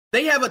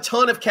they have a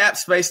ton of cap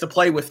space to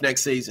play with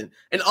next season.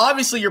 And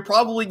obviously, you're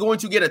probably going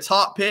to get a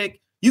top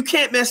pick. You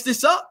can't mess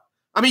this up.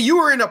 I mean, you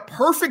are in a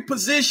perfect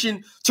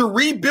position to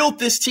rebuild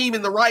this team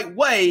in the right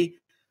way.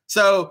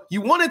 So you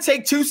want to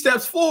take 2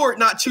 steps forward,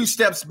 not 2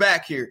 steps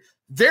back here.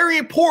 Very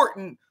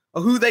important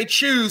of who they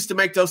choose to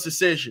make those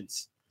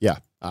decisions. Yeah,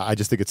 I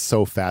just think it's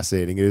so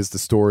fascinating. It is the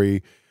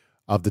story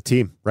of the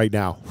team right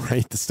now,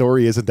 right? The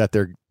story isn't that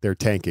they're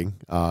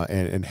tanking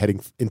and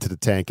heading into the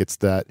tank. It's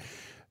that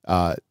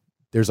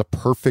there's a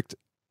perfect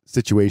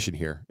situation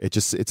here.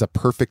 It's a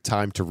perfect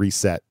time to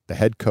reset the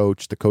head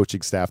coach, the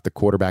coaching staff, the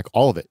quarterback,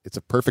 all of it. It's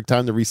a perfect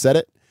time to reset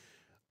it.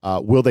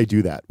 Will they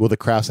do that? Will the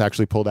Krafts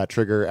actually pull that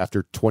trigger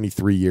after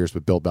 23 years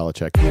with Bill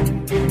Belichick?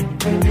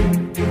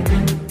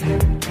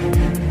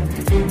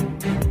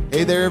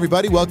 Hey there,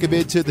 everybody. Welcome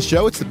into the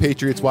show. It's the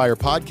Patriots Wire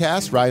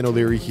podcast. Ryan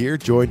O'Leary here,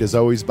 joined as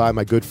always by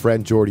my good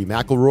friend Jordy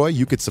McElroy.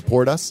 You could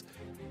support us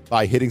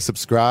by hitting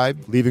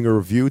subscribe, leaving a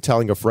review,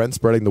 telling a friend,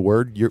 spreading the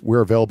word.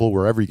 We're available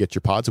wherever you get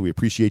your pods, so we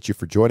appreciate you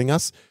for joining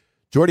us.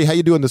 Jordy, how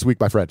you doing this week,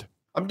 my friend?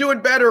 I'm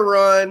doing better,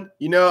 Ron.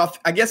 You know,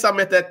 I guess I'm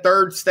at that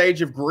third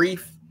stage of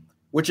grief,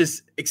 which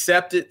is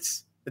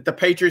acceptance that the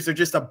Patriots are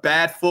just a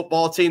bad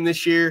football team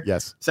this year.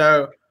 Yes.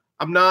 So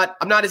I'm not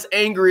as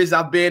angry as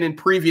I've been in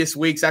previous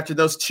weeks after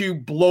those 2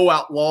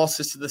 blowout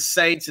losses to the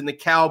Saints and the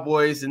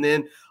Cowboys, and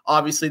then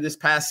obviously this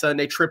past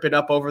Sunday tripping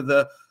up over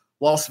the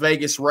Las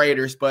Vegas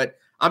Raiders. But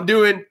I'm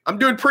doing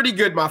pretty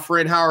good, my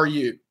friend. How are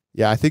you?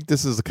 Yeah, I think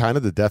this is kind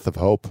of the death of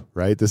hope,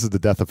 right? This is the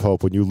death of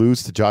hope. When you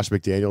lose to Josh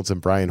McDaniels and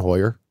Brian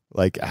Hoyer,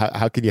 like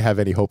how can you have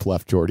any hope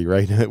left, Jordy,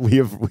 right? We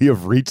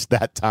have reached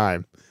that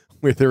time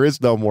where there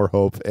is no more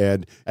hope.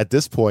 And at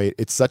this point,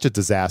 it's such a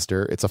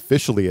disaster. It's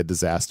officially a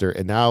disaster.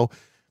 And now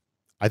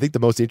I think the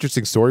most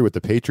interesting story with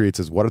the Patriots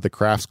is, what are the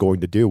Krafts going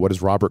to do? What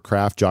is Robert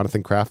Kraft,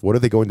 Jonathan Kraft, what are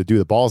they going to do?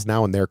 The ball is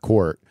now in their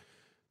court.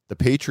 The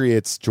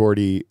Patriots,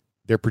 Jordy,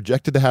 they're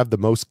projected to have the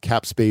most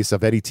cap space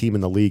of any team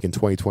in the league in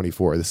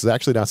 2024. This is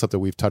actually not something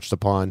we've touched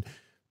upon.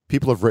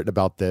 People have written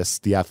about this.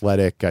 The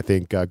Athletic, I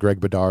think Greg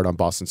Bedard on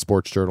Boston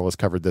Sports Journal has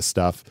covered this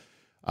stuff.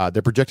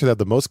 They're projected to have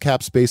the most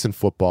cap space in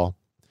football.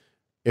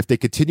 If they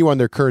continue on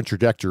their current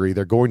trajectory,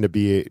 they're going to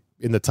be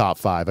in the top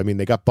 5. I mean,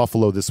 they got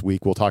Buffalo this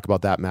week. We'll talk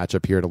about that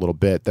matchup here in a little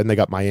bit. Then they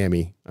got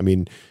Miami. I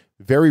mean,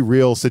 very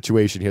real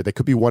situation here. They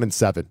could be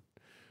 1-7.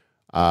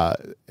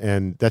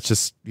 And that's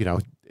just, you know,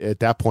 at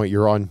that point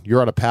you're on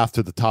a path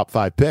to the top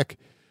 5 pick.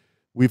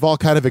 We've all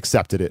kind of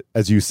accepted it,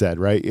 as you said,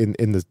 right?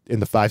 In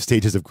the 5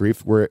 stages of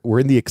grief, we're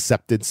in the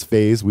acceptance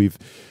phase. We're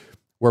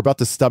about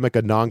to stomach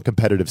a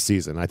non-competitive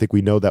season. I think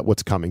we know that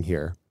what's coming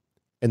here.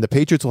 And the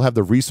Patriots will have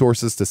the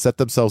resources to set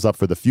themselves up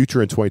for the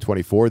future in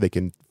 2024. They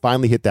can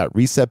finally hit that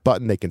reset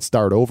button. They can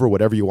start over,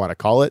 whatever you want to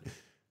call it.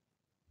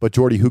 But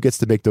Jordy, who gets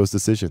to make those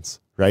decisions,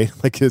 right?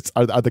 Like,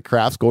 are the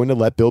Krafts going to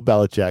let Bill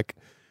Belichick,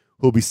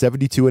 who will be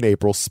 72 in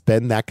April,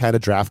 spend that kind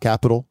of draft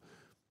capital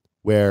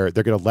where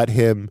they're going to let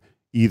him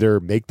either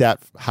make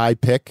that high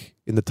pick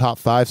in the top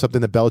 5, something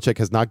that Belichick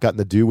has not gotten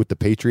to do with the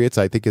Patriots?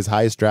 I think his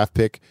highest draft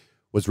pick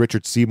was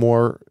Richard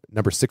Seymour,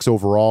 number 6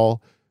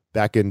 overall,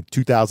 back in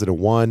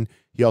 2001.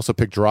 He also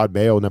picked Gerard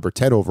Mayo, number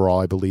 10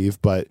 overall, I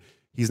believe, but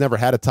he's never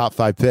had a top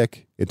 5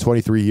 pick in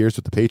 23 years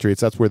with the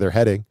Patriots. That's where they're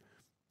heading.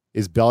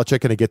 Is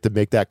Belichick going to get to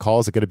make that call?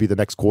 Is it going to be the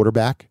next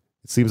quarterback?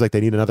 It seems like they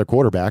need another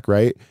quarterback,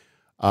 right?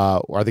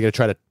 Or are they going to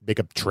try to make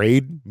a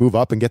trade, move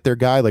up and get their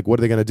guy? Like, what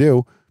are they going to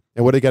do?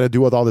 And what are they going to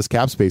do with all this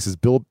cap space? Is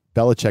Bill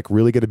Belichick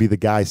really going to be the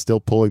guy still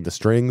pulling the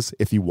strings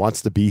if he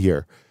wants to be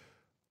here?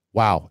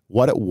 Wow.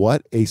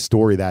 What a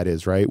story that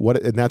is, right?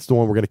 And that's the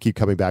one we're going to keep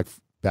coming back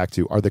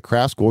to. Are the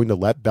Krafts going to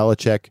let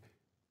Belichick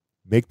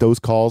make those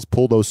calls,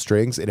 pull those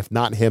strings? And if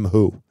not him,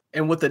 who?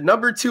 And with the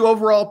number 2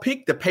 overall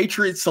pick, the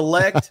Patriots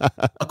select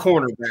a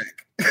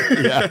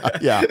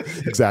cornerback. yeah,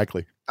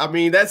 exactly. I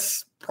mean,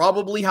 that's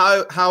probably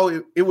how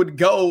it would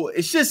go.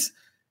 It's just,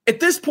 at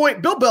this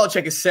point, Bill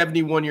Belichick is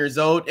 71 years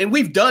old, and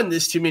we've done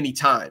this too many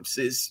times.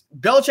 Is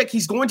Belichick,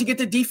 he's going to get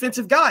the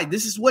defensive guy.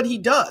 This is what he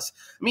does.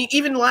 I mean,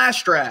 even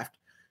last draft,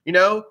 you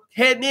know,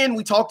 heading in,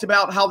 we talked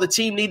about how the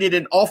team needed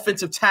an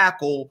offensive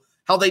tackle,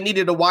 how they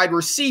needed a wide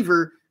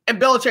receiver, and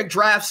Belichick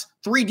drafts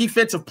 3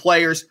 defensive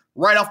players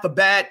right off the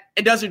bat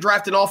and doesn't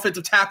draft an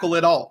offensive tackle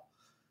at all.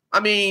 I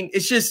mean,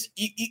 it's just,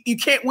 you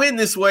can't win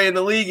this way in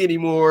the league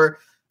anymore,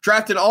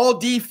 drafting all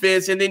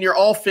defense and then your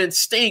offense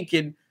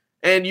stinking,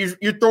 and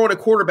you're throwing a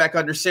quarterback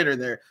under center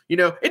there. You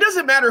know, it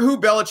doesn't matter who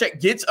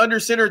Belichick gets under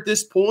center at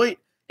this point.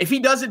 If he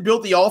doesn't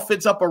build the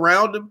offense up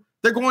around him,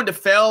 they're going to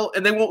fail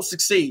and they won't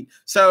succeed.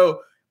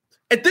 So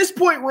at this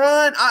point,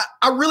 Ron,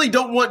 I really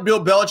don't want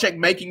Bill Belichick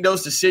making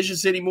those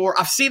decisions anymore.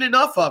 I've seen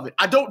enough of it.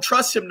 I don't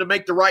trust him to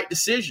make the right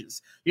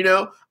decisions. You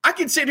know, I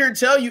can sit here and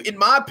tell you, in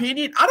my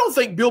opinion, I don't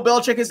think Bill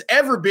Belichick has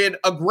ever been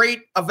a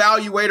great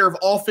evaluator of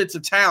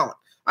offensive talent.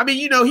 I mean,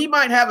 you know, he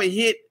might have a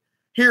hit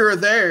here or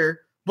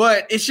there,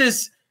 but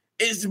it's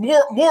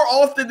more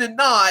often than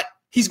not,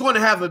 he's going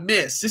to have a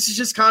miss. This is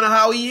just kind of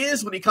how he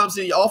is when he comes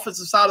to the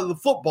offensive side of the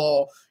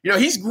football. You know,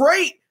 he's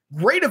great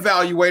great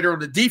evaluator on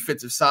the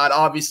defensive side.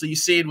 Obviously, you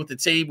see it with the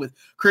team with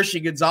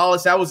Christian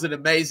Gonzalez. That was an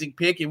amazing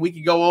pick, and we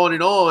could go on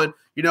and on,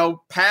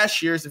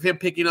 past years of him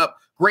picking up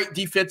great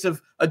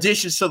defensive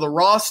additions to the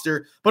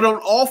roster. But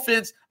on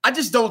offense, I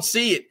just don't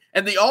see it.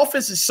 And the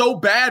offense is so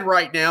bad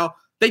right now.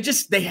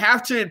 They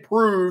have to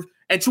improve,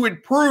 and to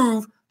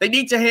improve, they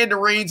need to hand the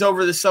reins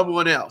over to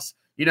someone else.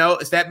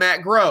 Is that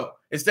Matt Groh?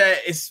 Is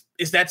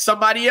that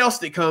somebody else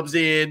that comes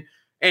in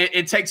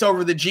and takes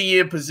over the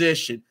GM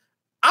position?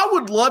 I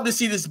would love to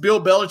see this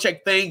Bill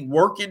Belichick thing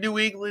work in New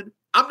England.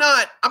 I'm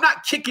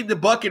not kicking the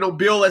bucket on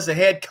Bill as a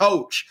head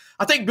coach.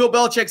 I think Bill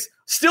Belichick's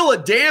still a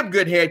damn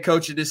good head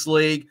coach in this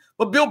league,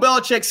 but Bill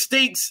Belichick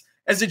stinks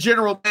as a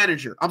general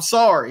manager. I'm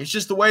sorry. It's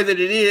just the way that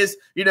it is.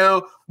 We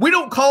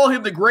don't call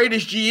him the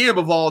greatest GM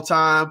of all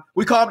time.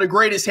 We call him the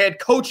greatest head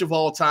coach of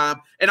all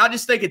time. And I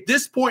just think at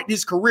this point in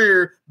his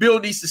career, Bill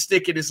needs to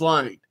stick in his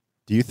lane.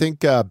 Do you think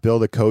Bill,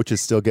 the coach,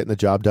 is still getting the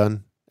job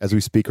done as we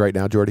speak right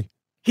now, Jordy?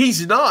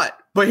 He's not.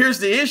 But here's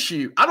the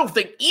issue. I don't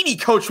think any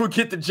coach would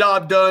get the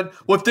job done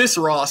with this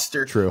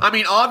roster. True. I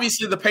mean,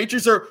 obviously the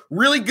Patriots are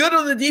really good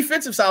on the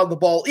defensive side of the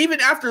ball.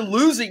 Even after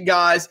losing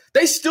guys,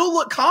 they still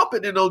look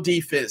competent on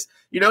defense.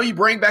 You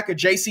bring back a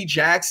J.C.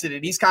 Jackson,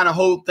 and he's kind of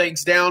hold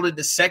things down in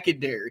the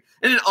secondary.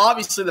 And then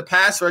obviously the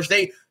pass rush,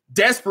 they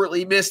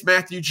desperately missed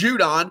Matthew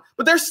Judon,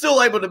 but they're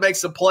still able to make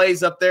some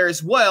plays up there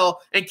as well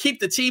and keep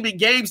the team in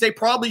games they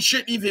probably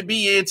shouldn't even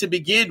be in to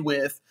begin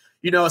with.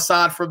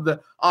 Aside from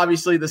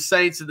obviously the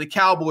Saints and the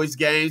Cowboys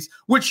games,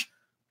 which,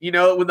 when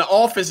the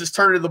offense is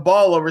turning the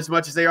ball over as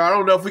much as they are, I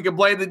don't know if we can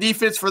blame the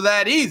defense for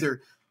that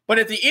either. But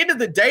at the end of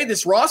the day,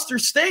 this roster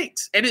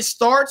stinks, and it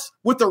starts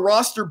with the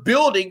roster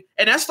building,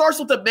 and that starts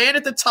with the man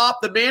at the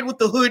top, the man with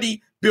the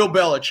hoodie, Bill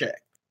Belichick.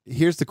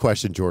 Here's the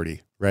question,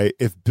 Jordy, right?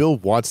 If Bill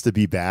wants to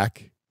be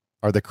back,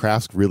 are the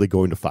Krafts really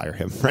going to fire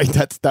him, right?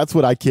 That's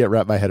what I can't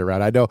wrap my head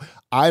around. I know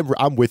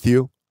I'm with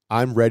you.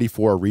 I'm ready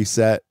for a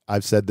reset.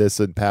 I've said this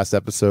in past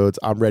episodes.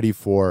 I'm ready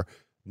for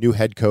new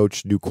head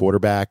coach, new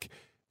quarterback,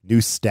 new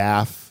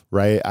staff,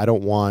 right? I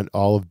don't want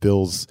all of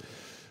Bill's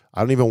 – I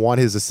don't even want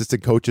his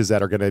assistant coaches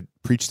that are going to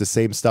preach the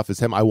same stuff as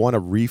him. I want a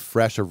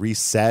refresh, a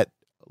reset.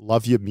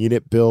 Love you, mean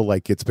it, Bill.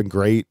 Like, it's been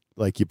great.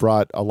 Like, you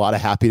brought a lot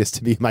of happiness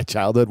to me in my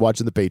childhood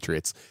watching the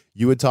Patriots.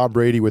 You and Tom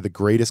Brady were the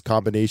greatest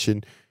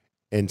combination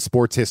in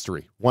sports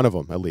history, one of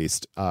them at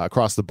least,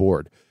 across the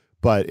board.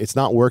 But it's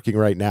not working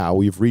right now.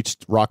 We've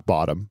reached rock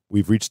bottom.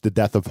 We've reached the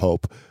death of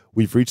hope.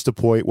 We've reached a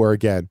point where,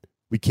 again,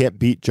 we can't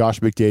beat Josh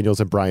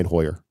McDaniels and Brian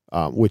Hoyer,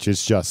 which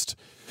is just,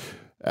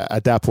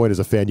 at that point as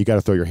a fan, you got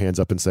to throw your hands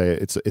up and say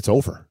it's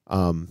over.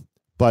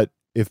 But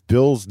if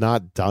Bill's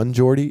not done,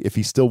 Jordy, if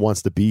he still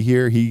wants to be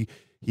here, he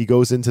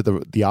goes into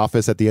the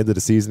office at the end of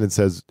the season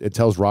and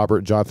tells Robert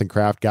and Jonathan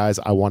Kraft, guys,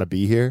 I want to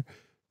be here.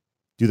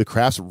 Do the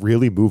Krafts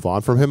really move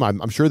on from him?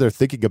 I'm sure they're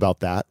thinking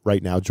about that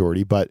right now,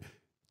 Jordy, but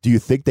do you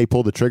think they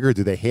pull the trigger?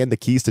 Do they hand the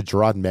keys to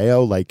Gerard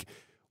Mayo? Like,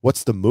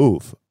 what's the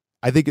move?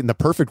 I think in the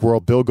perfect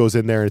world, Bill goes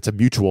in there and it's a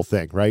mutual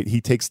thing, right? He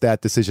takes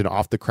that decision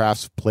off the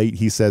Krafts' plate.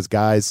 He says,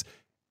 guys,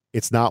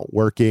 it's not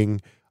working.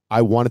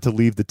 I wanted to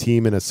leave the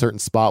team in a certain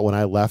spot when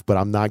I left, but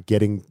I'm not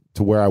getting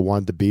to where I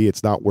wanted to be.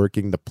 It's not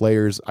working.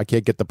 I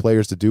can't get the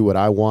players to do what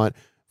I want,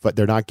 but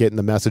they're not getting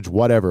the message,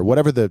 whatever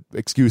the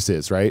excuse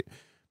is, right?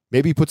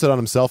 Maybe he puts it on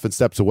himself and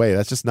steps away.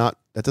 That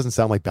doesn't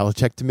sound like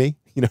Belichick to me.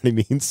 You know what I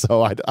mean?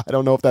 So I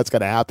don't know if that's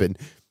going to happen.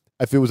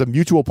 If it was a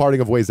mutual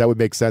parting of ways, that would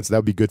make sense. That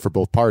would be good for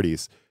both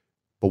parties.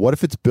 But what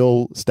if it's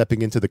Bill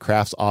stepping into the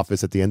Krafts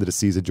office at the end of the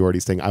season, Jordy,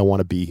 saying, I want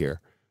to be here?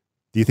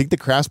 Do you think the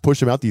Krafts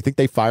push him out? Do you think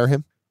they fire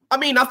him? I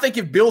mean, I think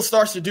if Bill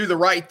starts to do the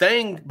right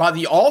thing by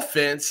the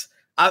offense,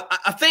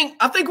 I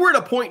think we're at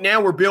a point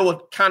now where Bill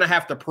would kind of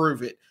have to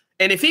prove it.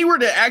 And if he were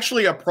to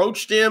actually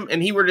approach them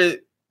and he were to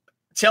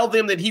tell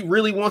them that he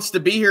really wants to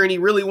be here and he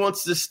really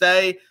wants to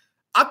stay,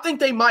 I think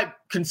they might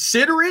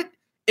consider it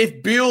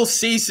if Bill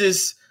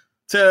ceases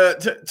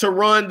to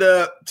run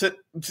the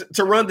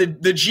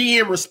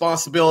GM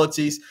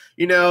responsibilities.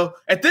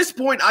 At this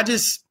point,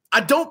 I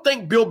don't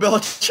think Bill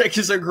Belichick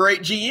is a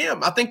great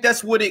GM. I think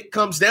that's what it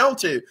comes down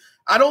to.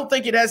 I don't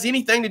think it has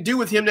anything to do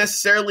with him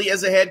necessarily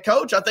as a head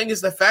coach. I think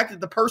it's the fact that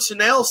the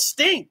personnel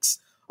stinks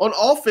on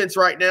offense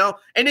right now,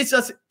 and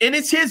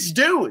it's his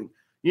doing.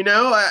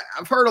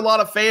 I've heard a lot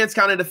of fans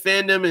kind of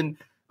defend him, and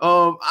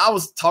I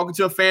was talking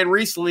to a fan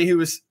recently who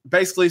was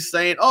basically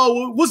saying,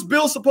 oh, what's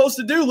Bill supposed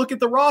to do? Look at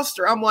the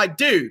roster. I'm like,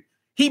 dude,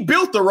 he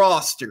built the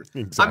roster.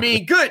 Exactly. I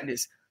mean,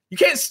 goodness, you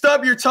can't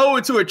stub your toe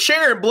into a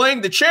chair and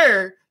blame the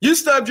chair. You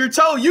stubbed your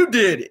toe, you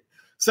did it.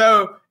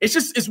 So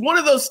it's one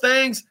of those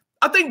things.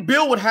 I think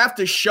Bill would have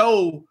to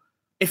show,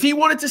 if he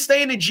wanted to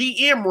stay in the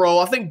GM role,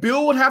 I think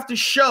Bill would have to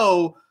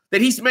show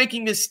that he's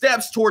making the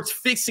steps towards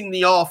fixing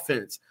the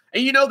offense.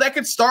 And, that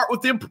could start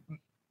with them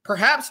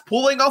perhaps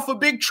pulling off a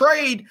big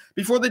trade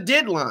before the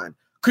deadline.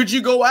 Could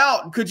you go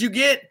out and could you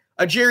get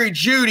a Jerry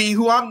Jeudy,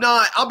 who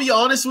I'll be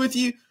honest with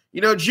you,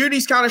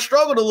 Judy's kind of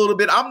struggled a little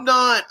bit. I'm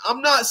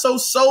not so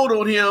sold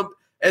on him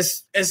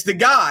as the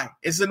guy,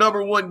 as the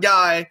number one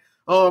guy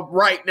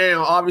right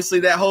now.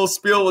 Obviously, that whole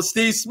spiel with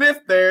Steve Smith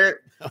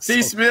there,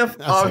 Steve Smith,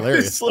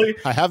 obviously.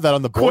 Hilarious. I have that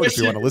on the board if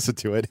you want to listen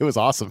to it. It was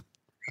awesome.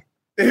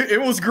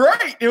 It was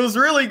great. It was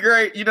really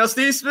great.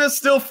 Steve Smith's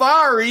still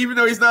fiery, even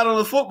though he's not on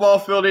the football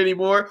field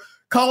anymore.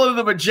 Calling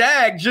him a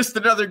jag, just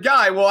another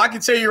guy. Well, I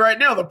can tell you right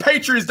now, the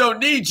Patriots don't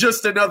need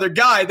just another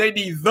guy. They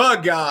need the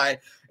guy.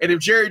 And if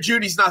Jerry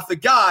Jeudy's not the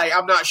guy,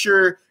 I'm not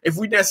sure if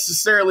we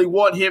necessarily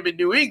want him in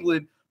New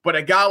England. But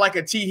a guy like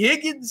a T.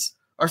 Higgins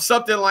or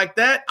something like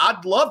that,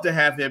 I'd love to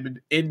have him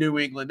in New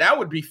England. That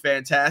would be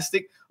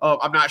fantastic.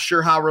 I'm not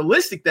sure how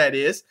realistic that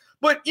is.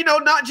 But,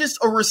 not just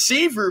a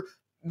receiver.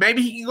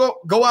 Maybe he can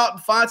go out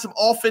and find some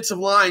offensive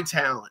line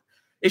talent.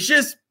 It's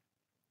just,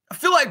 I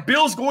feel like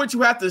Bill's going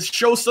to have to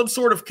show some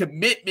sort of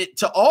commitment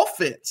to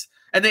offense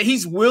and that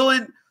he's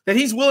willing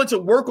to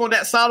work on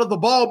that side of the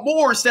ball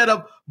more instead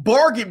of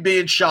bargain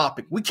bin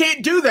shopping. We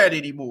can't do that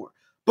anymore.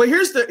 But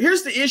here's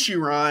the issue,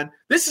 Ryan.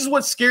 This is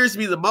what scares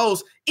me the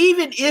most.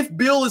 Even if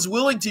Bill is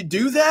willing to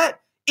do that,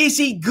 is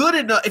he good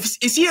enough?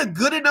 Is he a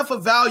good enough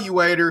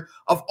evaluator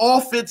of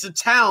offensive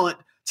talent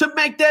to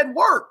make that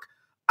work?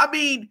 I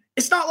mean,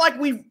 it's not like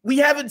we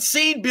haven't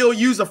seen Bill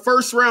use a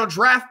first-round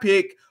draft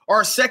pick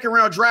or a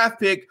second-round draft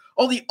pick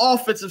on the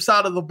offensive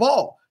side of the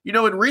ball. In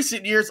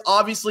recent years,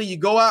 obviously, you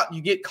go out and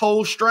you get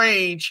Cole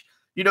Strange,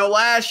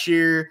 last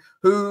year,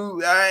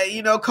 who,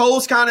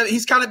 Cole's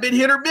he's kind of been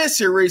hit or miss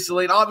here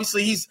recently. And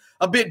obviously, he's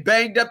a bit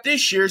banged up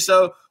this year.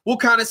 So we'll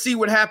kind of see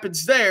what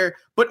happens there.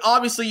 But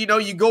obviously,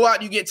 you go out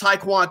and you get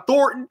Tyquan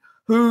Thornton,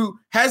 who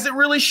hasn't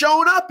really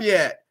shown up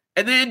yet.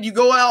 And then you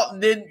go out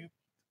and then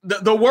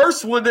the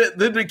worst one, the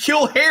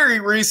N'Keal Harry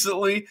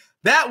recently,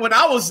 that when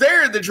I was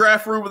there in the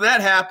draft room when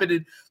that happened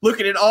and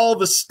looking at all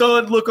the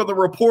stunned look on the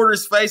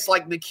reporter's face,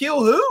 like, N'Keal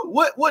who?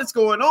 What's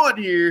going on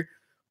here?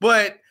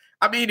 But,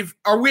 I mean,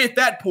 are we at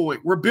that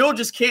point where Bill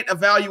just can't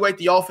evaluate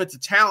the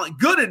offensive talent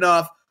good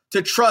enough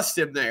to trust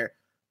him there?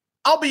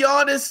 I'll be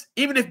honest,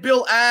 even if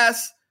Bill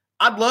asks,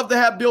 I'd love to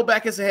have Bill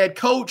back as a head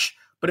coach.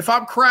 But if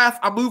I'm Kraft,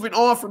 I'm moving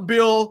on from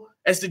Bill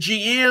as the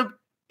GM.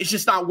 It's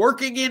just not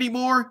working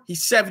anymore.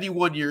 He's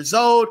 71 years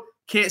old.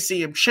 Can't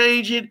see him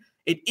changing.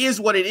 It is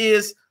what it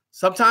is.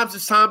 Sometimes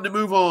it's time to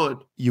move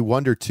on. You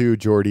wonder too,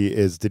 Jordy,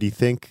 did he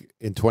think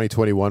in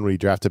 2021 when he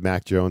drafted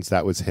Mac Jones,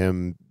 that was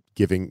him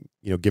giving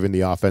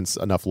the offense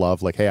enough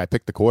love? Like, hey, I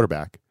picked the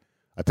quarterback.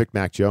 I picked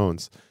Mac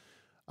Jones.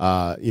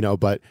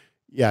 But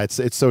yeah,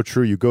 it's so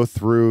true. You go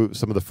through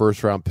some of the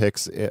first round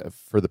picks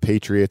for the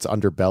Patriots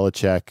under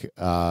Belichick.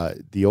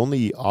 The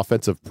only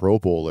offensive Pro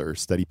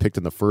Bowlers that he picked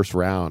in the first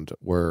round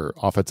were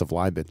offensive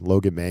linemen,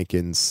 Logan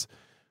Mankins,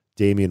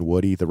 Damian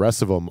Woody. The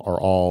rest of them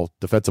are all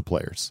defensive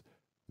players.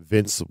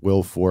 Vince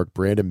Wilfork,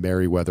 Brandon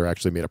Merriweather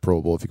actually made a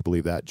Pro Bowl, if you can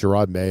believe that.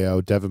 Gerard Mayo,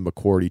 Devin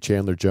McCourty,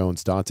 Chandler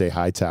Jones, Dante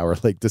Hightower.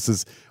 Like, this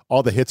is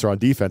all the hits are on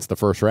defense in the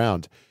first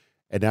round.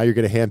 And now you're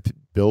going to hand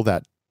Bill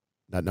that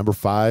number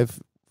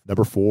 5,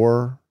 number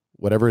 4,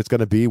 whatever it's going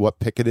to be, what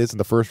pick it is in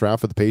the first round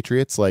for the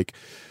Patriots. Like,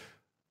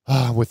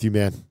 I'm with you,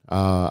 man.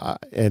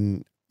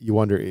 And you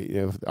wonder,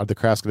 are the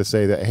Krafts going to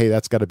say that, hey,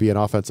 that's got to be an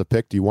offensive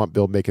pick? Do you want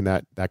Bill making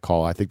that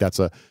call? I think that's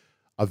a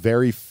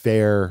very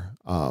fair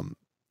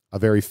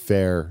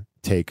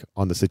take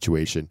on the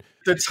situation.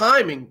 The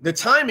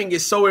timing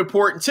is so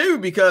important too,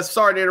 because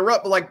sorry to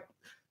interrupt, but like,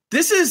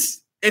 this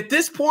is at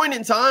this point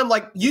in time,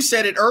 like you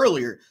said it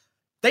earlier,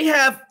 they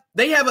have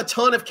a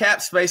ton of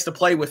cap space to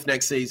play with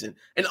next season.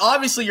 And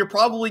obviously you're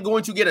probably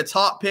going to get a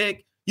top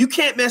pick. You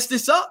can't mess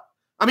this up.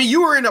 I mean,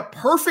 you are in a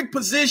perfect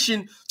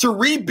position to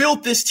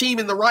rebuild this team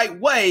in the right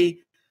way.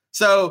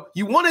 So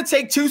you want to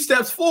take 2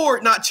 steps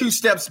forward, not 2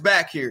 steps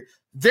back here.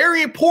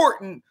 Very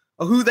important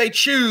of who they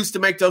choose to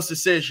make those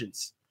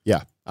decisions.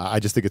 Yeah,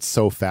 I just think it's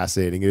so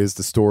fascinating. It is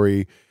the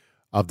story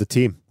of the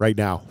team right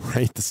now,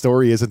 right? The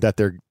story isn't that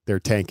they're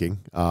tanking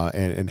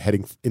and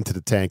heading into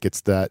the tank.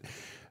 It's that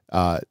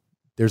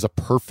there's a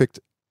perfect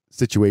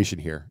situation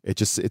here.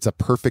 It's a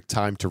perfect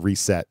time to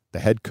reset the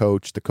head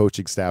coach, the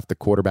coaching staff, the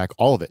quarterback,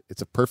 all of it.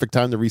 It's a perfect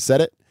time to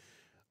reset it.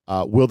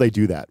 Will they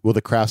do that? Will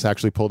the Krafts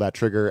actually pull that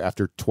trigger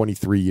after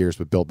 23 years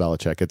with Bill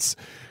Belichick?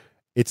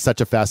 It's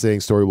such a fascinating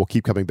story. We'll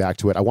keep coming back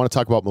to it. I want to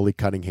talk about Malik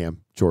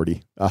Cunningham,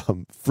 Jordy.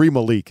 Free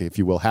Malik, if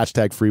you will.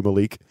 # free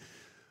Malik.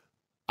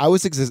 I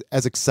was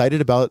as excited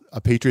about a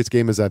Patriots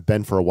game as I've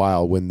been for a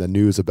while when the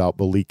news about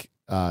Malik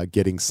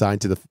getting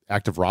signed to the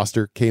active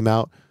roster came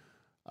out.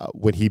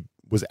 When he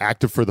was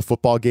active for the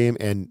football game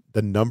and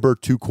the number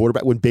 2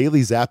 quarterback, when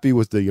Bailey Zappi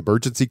was the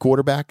emergency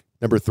quarterback,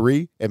 number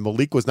 3, and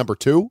Malik was number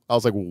 2, I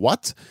was like,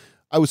 what?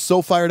 I was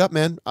so fired up,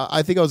 man.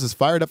 I think I was as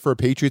fired up for a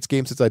Patriots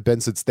game since I've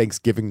been since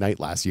Thanksgiving night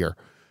last year.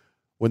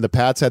 When the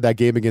Pats had that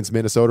game against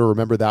Minnesota,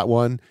 remember that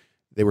one?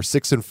 They were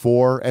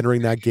 6-4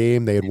 entering that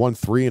game. They had won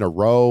 3 in a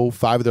row,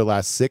 5 of their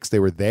last 6. They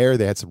were there.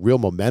 They had some real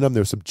momentum.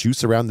 There was some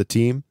juice around the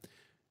team.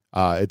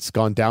 It's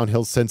gone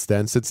downhill since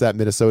then. Since that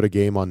Minnesota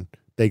game on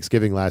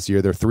Thanksgiving last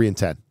year, they're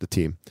 3-10, the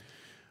team.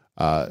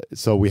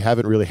 So we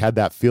haven't really had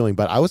that feeling,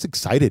 but I was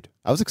excited.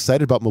 I was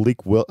excited about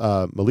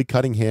Malik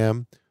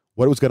Cunningham,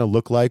 what it was going to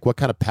look like, what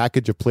kind of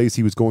package of plays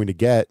he was going to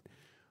get.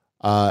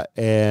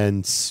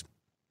 And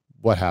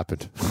what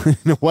happened?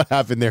 What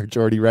happened there,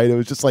 Jordy, right? It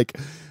was just like,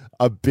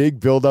 a big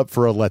buildup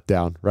for a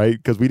letdown, right?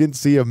 Because we didn't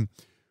see him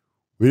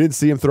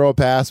throw a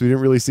pass. We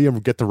didn't really see him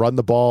get to run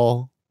the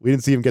ball. We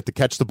didn't see him get to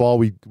catch the ball.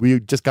 We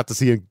just got to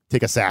see him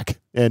take a sack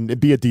and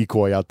be a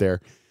decoy out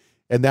there.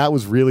 And that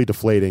was really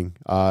deflating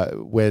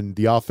when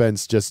the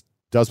offense just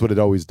does what it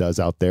always does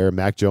out there.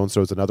 Mac Jones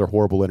throws another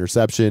horrible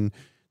interception.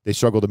 They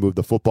struggle to move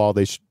the football.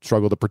 They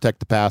struggle to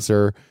protect the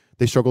passer.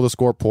 They struggle to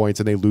score points,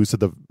 and they lose to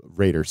the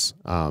Raiders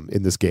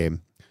in this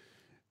game.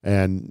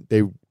 And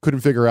they couldn't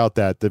figure out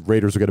that the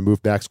Raiders were going to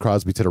move Max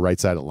Crosby to the right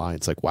side of the line.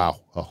 It's like,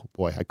 wow, oh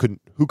boy,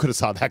 who could have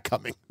saw that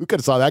coming? Who could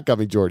have saw that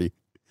coming, Jordy?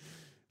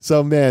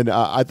 So, man,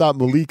 I thought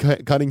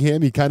Malik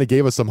Cunningham, he kind of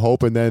gave us some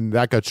hope, and then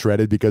that got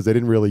shredded because they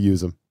didn't really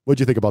use him.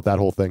 What'd you think about that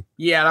whole thing?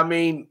 Yeah, I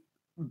mean,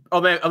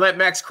 on that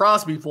Max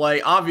Crosby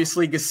play,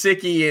 obviously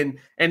Gesicki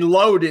and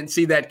Lowe didn't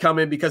see that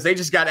coming because they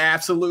just got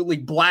absolutely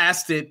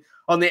blasted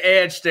on the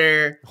edge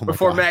there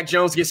before Mac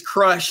Jones gets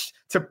crushed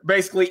to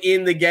basically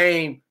end the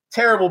game.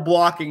 Terrible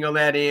blocking on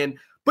that end.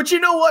 But you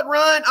know what,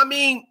 Ryan? I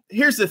mean,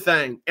 here's the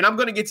thing, and I'm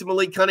going to get to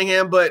Malik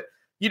Cunningham, but,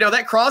 you know,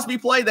 that Crosby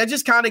play, that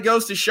just kind of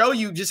goes to show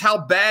you just how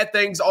bad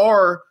things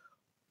are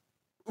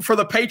for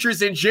the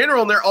Patriots in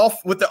general, and they're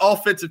off with the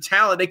offensive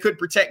talent. They couldn't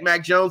protect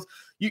Mac Jones.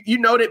 You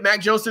noted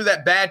Mac Jones threw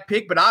that bad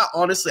pick, but I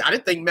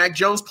didn't think Mac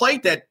Jones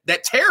played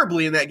that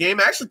terribly in that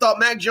game. I actually thought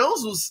Mac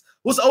Jones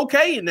was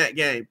okay in that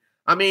game.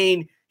 I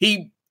mean,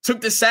 he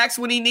took the sacks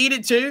when he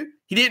needed to.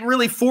 He didn't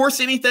really force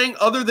anything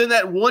other than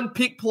that one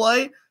pick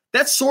play.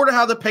 That's sort of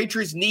how the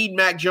Patriots need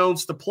Mac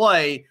Jones to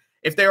play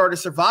if they are to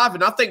survive.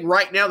 And I think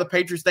right now the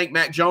Patriots think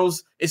Mac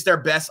Jones is their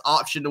best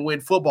option to win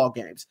football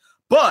games.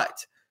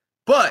 But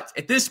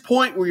at this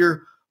point when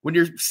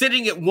you're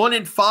sitting at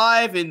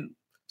 1-5 and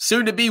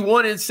soon to be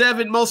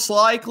 1-7, most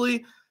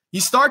likely,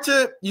 you start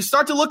to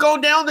look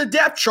on down the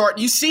depth chart.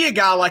 And you see a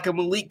guy like a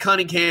Malik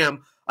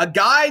Cunningham, a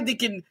guy that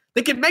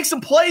can make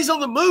some plays on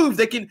the move.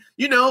 That can,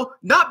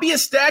 not be a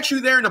statue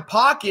there in the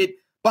pocket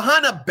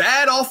behind a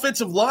bad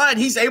offensive line.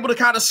 He's able to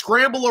kind of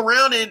scramble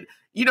around and,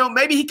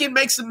 maybe he can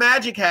make some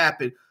magic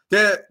happen.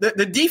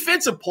 The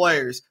defensive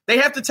players, they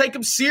have to take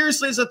him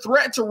seriously as a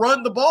threat to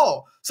run the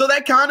ball. So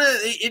that kind of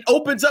it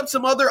opens up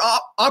some other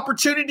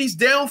opportunities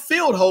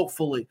downfield,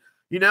 hopefully.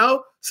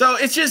 So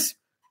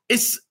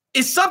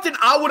it's something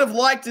I would have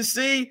liked to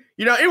see.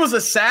 It was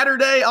a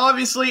Saturday,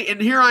 obviously,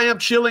 and here I am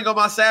chilling on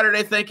my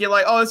Saturday thinking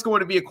like, oh, it's going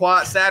to be a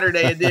quiet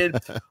Saturday. And then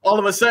all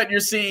of a sudden you're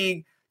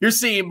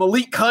seeing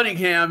Malik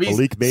Cunningham. He's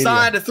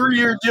signed a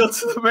 3-year deal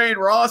to the main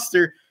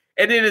roster.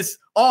 And then it's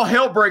all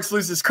hell breaks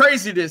loose. It's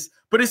craziness,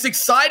 but it's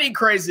exciting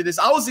craziness.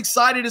 I was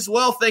excited as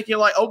well, thinking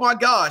like, oh my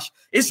gosh,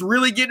 it's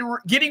really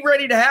getting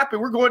ready to happen.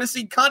 We're going to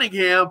see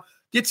Cunningham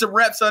get some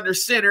reps under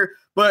center.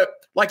 But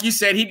like you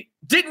said, he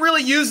didn't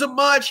really use him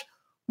much.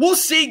 We'll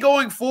see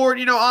going forward.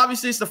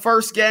 Obviously it's the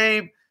first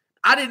game.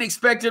 I didn't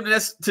expect him to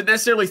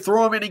necessarily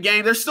throw him in a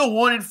game. They're still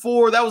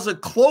 1-4. That was a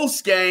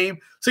close game.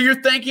 So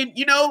you're thinking,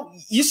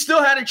 you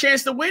still had a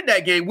chance to win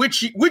that game,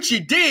 which you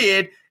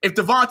did if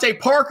Devontae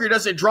Parker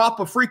doesn't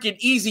drop a freaking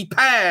easy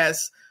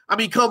pass. I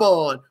mean, come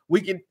on. We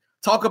can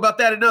talk about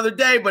that another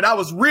day, but I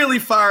was really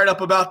fired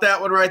up about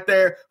that one right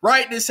there.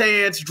 Right in his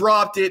hands,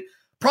 dropped it.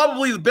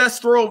 Probably the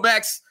best throw of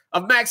Mac's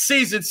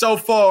season so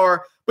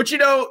far. But,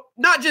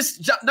 not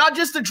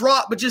just a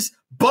drop, but just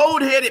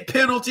boneheaded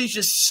penalties,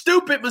 just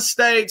stupid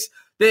mistakes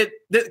that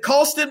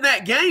cost them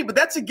that game. But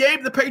that's a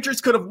game the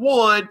Patriots could have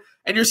won,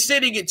 and you're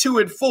sitting at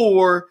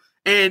 2-4.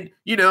 And,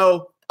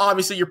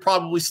 obviously you're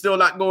probably still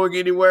not going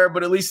anywhere,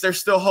 but at least there's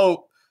still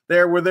hope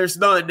there where there's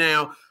none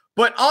now.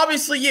 But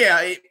obviously,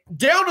 yeah,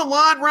 down the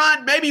line,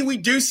 Ryan, maybe we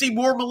do see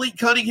more Malik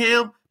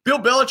Cunningham. Bill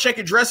Belichick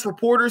addressed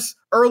reporters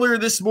earlier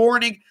this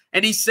morning,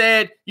 and he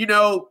said,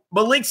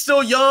 Malik's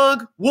still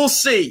young. We'll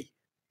see.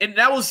 And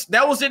that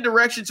was in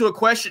direction to a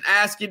question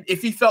asking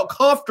if he felt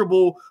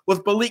comfortable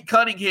with Malik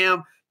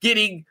Cunningham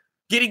getting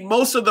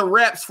most of the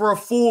reps for a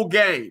full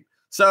game.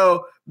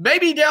 So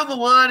maybe down the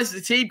line as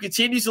the team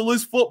continues to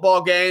lose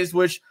football games,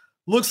 which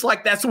looks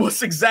like that's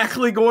what's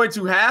exactly going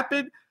to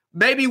happen,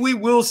 maybe we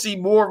will see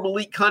more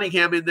Malik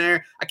Cunningham in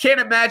there. I can't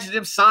imagine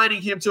them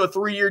signing him to a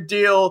 3-year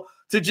deal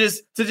to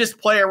just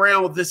play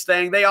around with this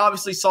thing. They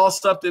obviously saw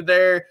something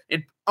there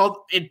in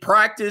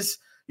practice,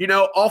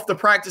 off the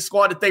practice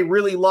squad that they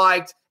really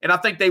liked, and I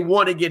think they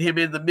want to get him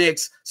in the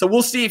mix. So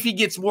we'll see if he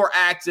gets more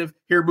active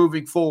here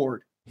moving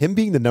forward. Him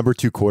being the number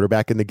 2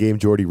 quarterback in the game,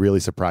 Jordy, really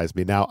surprised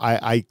me. Now,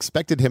 I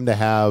expected him to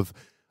have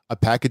a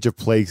package of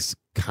plays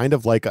kind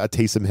of like a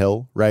Taysom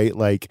Hill, right?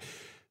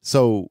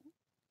 So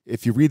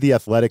if you read The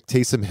Athletic,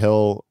 Taysom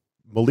Hill,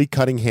 Malik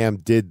Cunningham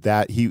did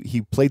that.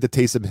 He played the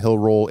Taysom Hill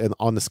role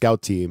on the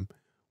scout team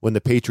when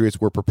the Patriots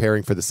were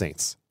preparing for the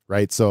Saints,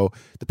 right? So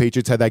the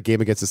Patriots had that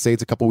game against the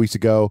Saints a couple weeks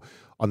ago.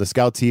 On the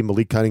scout team,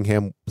 Malik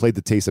Cunningham played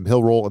the Taysom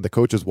Hill role, and the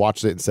coaches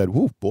watched it and said,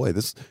 "Whoa, boy,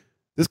 this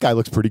guy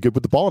looks pretty good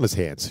with the ball in his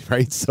hands,"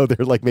 right? So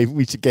they're like, maybe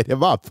we should get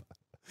him up.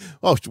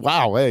 Oh,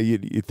 wow. Hey,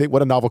 you think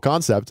what a novel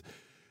concept.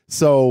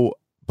 So,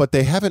 but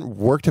they haven't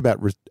worked him at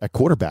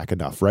quarterback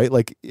enough, right?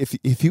 Like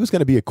if he was going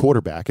to be a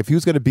quarterback, if he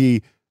was going to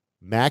be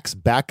Mac's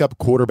backup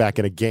quarterback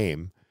in a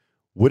game,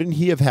 wouldn't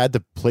he have had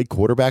to play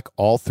quarterback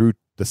all through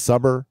the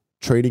summer,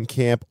 training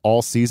camp,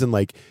 all season?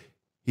 Like,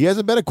 he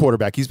hasn't been a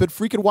quarterback. He's been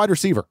freaking wide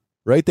receiver,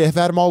 right? They have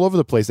had him all over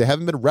the place. They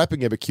haven't been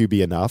repping him at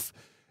QB enough.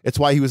 It's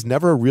why he was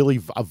never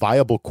really a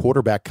viable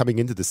quarterback coming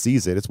into the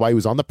season. It's why he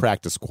was on the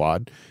practice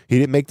squad. He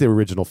didn't make the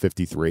original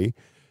 53.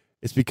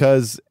 It's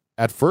because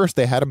at first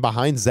they had him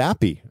behind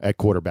Zappe at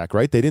quarterback,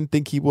 right? They didn't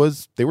think he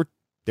was, they were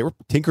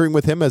tinkering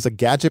with him as a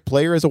gadget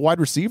player, as a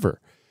wide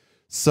receiver.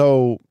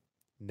 So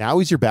now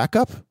he's your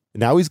backup.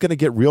 Now he's going to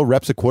get real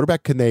reps at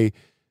quarterback. Can they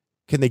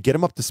get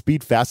him up to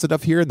speed fast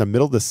enough here in the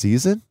middle of the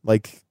season?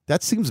 Like,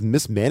 that seems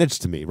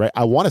mismanaged to me, right?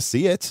 I want to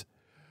see it.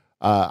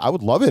 I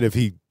would love it if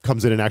he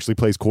comes in and actually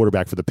plays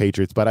quarterback for the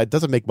Patriots, but it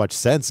doesn't make much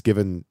sense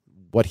given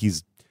where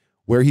he's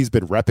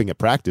been repping at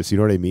practice. You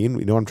know what I mean?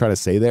 You know what I'm trying to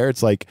say there?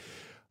 It's like,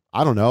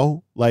 I don't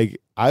know. Like,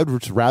 I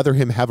would rather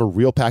him have a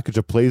real package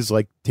of plays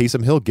like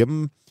Taysom Hill. Give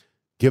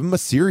him a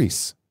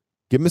series.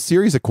 Give him a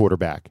series at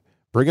quarterback.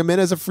 Bring him in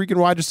as a freaking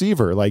wide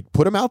receiver. Like,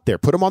 put him out there.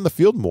 Put him on the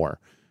field more.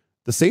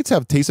 The Saints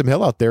have Taysom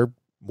Hill out there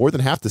more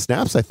than half the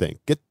snaps, I think.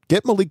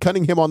 Get Malik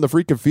Cunningham on the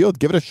freaking field.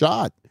 Give it a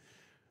shot.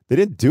 They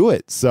didn't do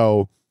it.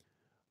 So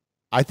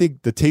I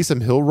think the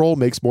Taysom Hill role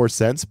makes more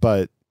sense,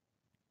 but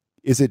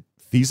is it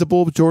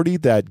feasible, Jordy,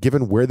 that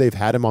given where they've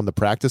had him on the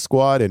practice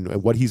squad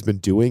and what he's been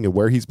doing and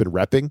where he's been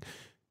repping,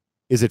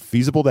 is it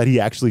feasible that he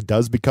actually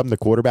does become the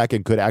quarterback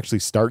and could actually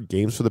start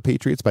games for the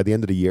Patriots by the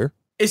end of the year?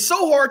 It's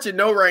so hard to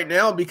know right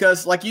now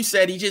because, like you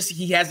said,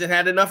 he hasn't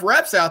had enough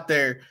reps out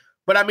there.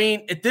 But I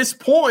mean, at this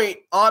point,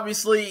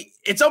 obviously,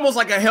 it's almost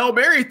like a Hail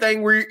Mary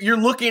thing where you're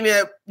looking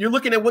at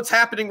what's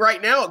happening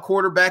right now at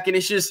quarterback, and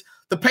it's just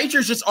the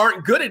Patriots just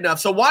aren't good enough.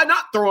 So why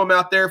not throw him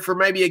out there for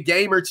maybe a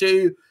game or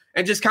two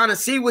and just kind of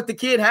see what the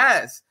kid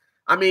has?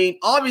 I mean,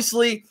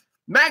 obviously,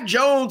 Mac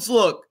Jones,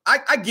 look,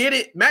 I get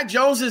it. Mac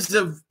Jones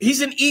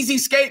he's an easy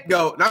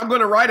scapegoat, and I'm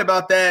going to write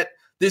about that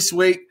this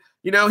week.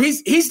 You know,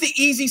 he's the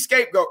easy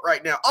scapegoat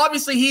right now.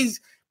 Obviously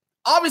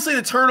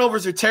the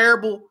turnovers are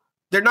terrible.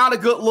 They're not a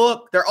good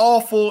look. They're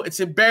awful.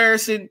 It's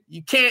embarrassing.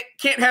 You can't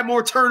have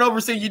more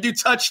turnovers than you do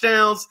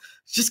touchdowns.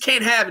 Just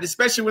can't have it,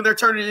 especially when they're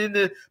turning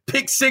into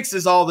pick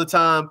sixes all the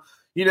time,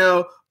 you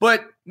know.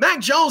 But Mac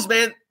Jones,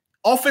 man,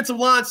 offensive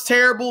line's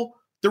terrible.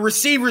 The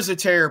receivers are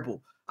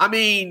terrible. I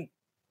mean,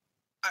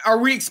 are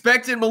we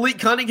expecting Malik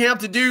Cunningham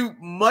to do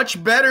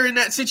much better in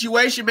that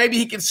situation? Maybe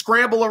he can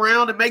scramble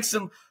around and make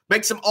some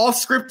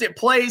off-scripted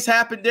plays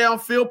happen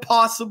downfield,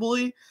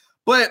 possibly.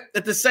 But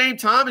at the same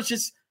time, it's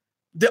just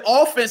the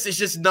offense is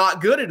just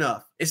not good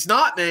enough. It's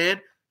not,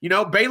 man. You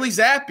know, Bailey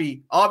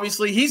Zappi,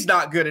 obviously he's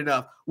not good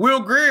enough. Will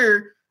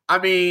Grier, I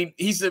mean,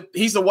 he's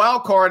a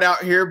wild card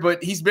out here,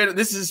 but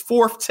this is his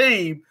fourth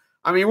team.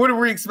 I mean, what are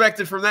we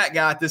expecting from that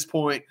guy at this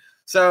point?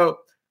 So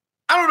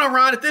I don't know,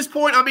 Ryan, at this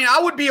point, I mean,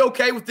 I would be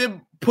okay with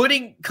them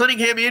putting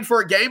Cunningham in for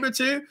a game or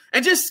two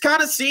and just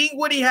kind of seeing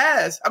what he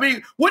has. I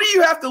mean, what do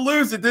you have to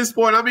lose at this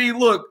point? I mean,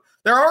 look,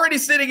 they're already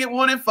sitting at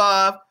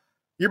 1-5.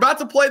 You're about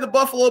to play the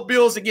Buffalo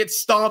Bills and get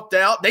stomped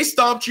out. They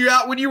stomped you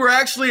out when you were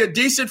actually a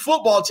decent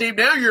football team.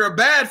 Now you're a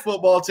bad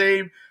football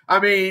team. I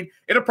mean,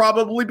 it'll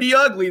probably be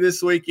ugly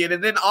this weekend.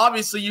 And then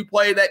obviously you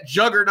play that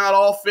juggernaut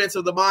offense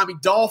of the Miami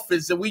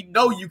Dolphins that we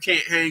know you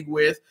can't hang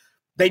with.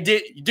 You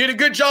did a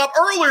good job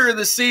earlier in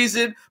the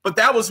season, but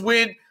that was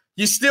when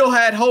you still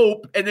had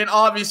hope. And then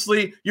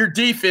obviously your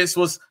defense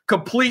was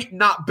complete,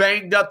 not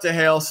banged up to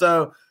hell.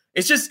 So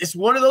it's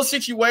one of those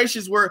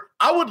situations where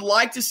I would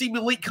like to see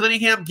Malik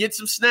Cunningham get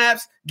some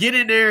snaps, get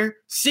in there,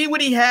 see what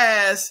he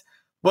has,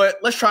 but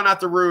let's try not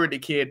to ruin the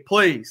kid,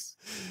 please.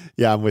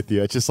 Yeah, I'm with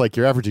you. It's just like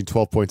you're averaging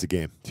 12 points a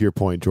game, to your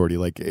point, Jordy.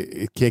 Like,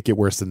 it can't get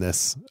worse than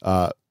this.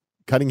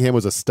 Cunningham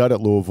was a stud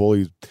at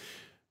Louisville.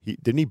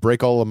 Didn't he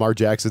break all Lamar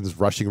Jackson's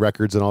rushing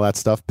records and all that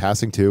stuff,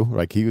 passing too?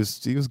 Like, he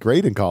was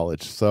great in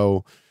college.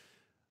 So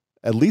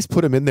at least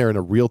put him in there in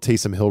a real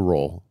Taysom Hill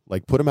role.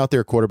 Like, put him out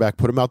there at quarterback,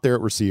 put him out there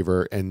at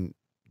receiver, and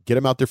get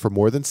him out there for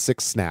more than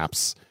 6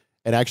 snaps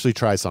and actually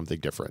try something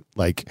different.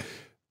 Like,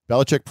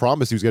 Belichick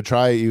promised he was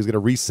going to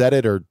reset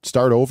it or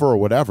start over or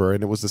whatever,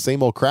 and it was the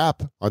same old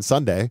crap on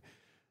Sunday.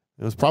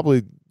 It was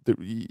probably,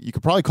 you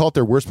could probably call it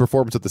their worst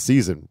performance of the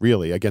season,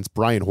 really, against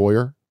Brian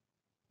Hoyer.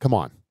 Come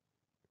on.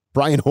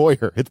 Brian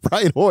Hoyer. It's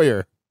Brian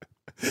Hoyer.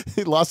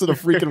 He lost to the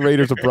freaking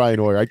Raiders with Brian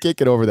Hoyer. I can't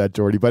get over that,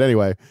 Jordy. But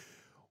anyway,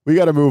 we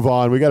got to move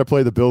on. We got to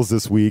play the Bills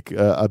this week,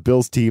 a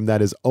Bills team that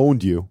has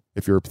owned you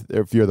if you're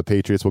the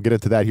Patriots. We'll get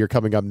into that here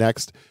coming up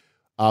next.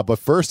 But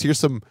first, here's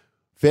some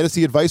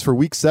fantasy advice for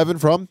Week 7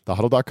 from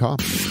thehuddle.com.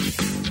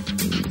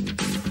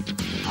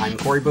 I'm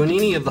Corey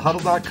Bonini of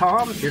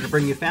thehuddle.com, here to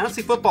bring you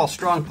fantasy football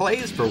strong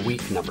plays for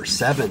week number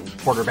 7.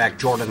 Quarterback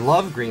Jordan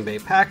Love, Green Bay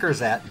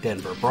Packers at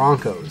Denver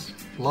Broncos.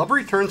 Love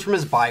returns from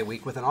his bye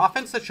week with an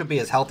offense that should be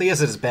as healthy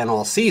as it has been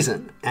all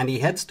season, and he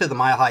heads to the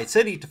Mile High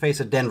City to face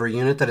a Denver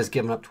unit that has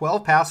given up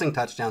 12 passing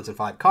touchdowns in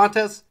 5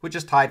 contests, which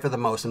is tied for the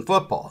most in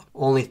football.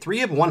 Only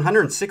 3 of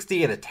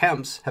 168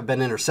 attempts have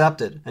been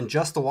intercepted, and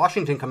just the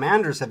Washington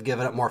Commanders have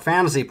given up more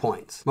fantasy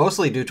points,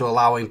 mostly due to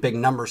allowing big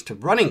numbers to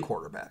running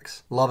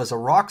quarterbacks. Love is a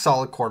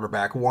rock-solid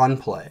quarterback one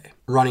play.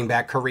 Running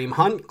back Kareem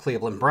Hunt,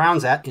 Cleveland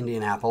Browns at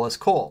Indianapolis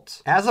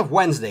Colts. As of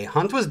Wednesday,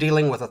 Hunt was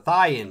dealing with a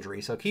thigh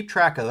injury, so keep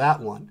track of that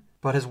one.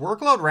 But his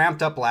workload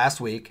ramped up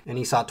last week, and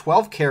he saw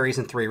 12 carries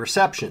and 3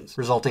 receptions,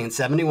 resulting in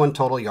 71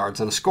 total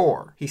yards and a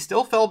score. He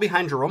still fell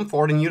behind Jerome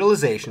Ford in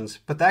utilizations,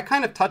 but that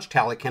kind of touch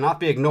tally cannot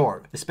be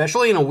ignored,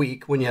 especially in a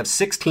week when you have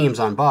 6 teams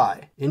on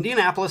bye.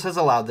 Indianapolis has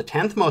allowed the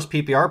 10th most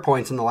PPR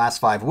points in the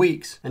last 5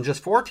 weeks, and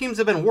just 4 teams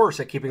have been worse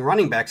at keeping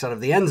running backs out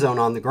of the end zone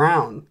on the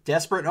ground.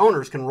 Desperate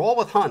owners can roll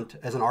with Hunt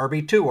as an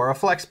RB2 or a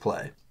flex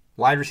play.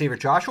 Wide receiver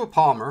Joshua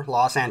Palmer,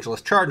 Los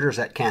Angeles Chargers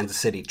at Kansas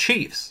City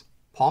Chiefs.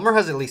 Palmer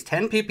has at least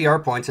 10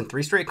 PPR points in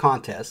 3 straight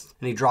contests,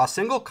 and he draws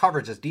single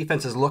coverage as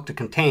defenses look to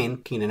contain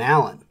Keenan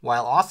Allen.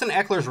 While Austin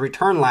Eckler's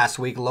return last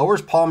week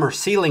lowers Palmer's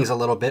ceilings a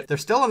little bit,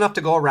 there's still enough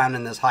to go around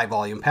in this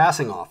high-volume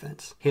passing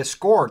offense. He has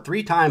scored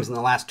 3 times in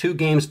the last 2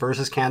 games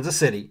versus Kansas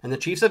City, and the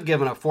Chiefs have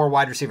given up 4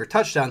 wide receiver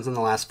touchdowns in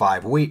the last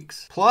 5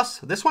 weeks. Plus,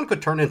 this one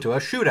could turn into a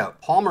shootout.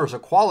 Palmer is a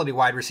quality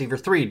wide receiver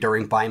 3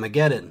 during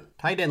Bye-Mageddon.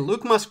 Tight end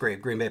Luke Musgrave,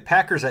 Green Bay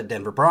Packers at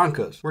Denver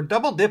Broncos. We're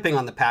double dipping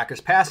on the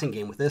Packers passing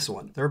game with this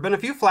one. There have been a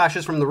few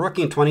flashes from the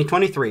rookie in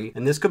 2023,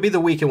 and this could be the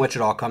week in which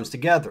it all comes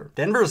together.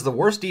 Denver is the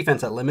worst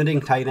defense at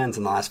limiting tight ends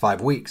in the last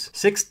 5 weeks.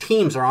 6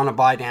 teams are on a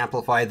bye to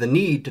amplify the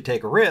need to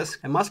take a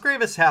risk, and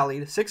Musgrave has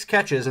tallied 6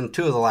 catches in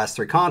 2 of the last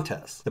 3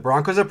 contests. The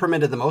Broncos have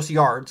permitted the most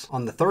yards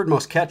on the 3rd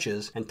most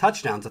catches and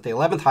touchdowns at the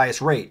 11th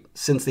highest rate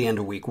since the end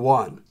of week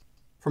 1.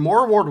 For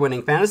more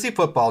award-winning fantasy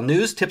football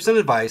news, tips, and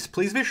advice,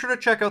 please be sure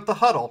to check out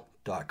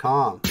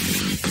thehuddle.com.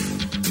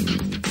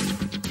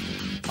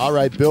 All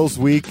right, Bills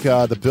week.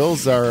 The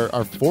Bills are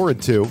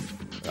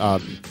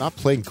 4-2. Not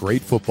playing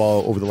great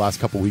football over the last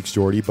couple weeks,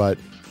 Jordy, but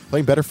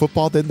playing better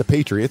football than the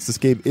Patriots. This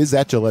game is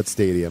at Gillette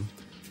Stadium.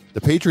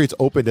 The Patriots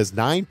opened as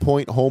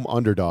 9-point home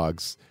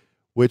underdogs,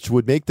 which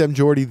would make them,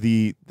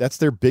 Jordy, that's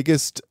their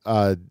biggest.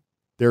 That's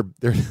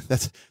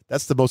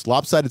the most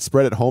lopsided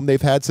spread at home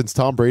they've had since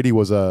Tom Brady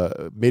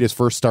made his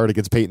first start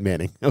against Peyton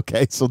Manning.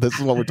 Okay, so this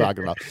is what we're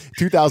talking about.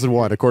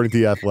 2001, according to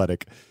The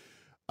Athletic.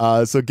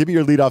 So give me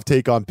your leadoff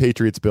take on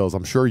Patriots-Bills.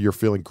 I'm sure you're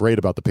feeling great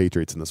about the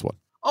Patriots in this one.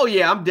 Oh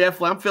yeah,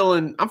 I'm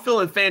feeling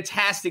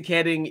fantastic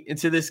heading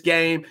into this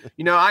game.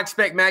 You know, I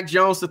expect Mac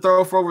Jones to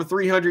throw for over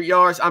 300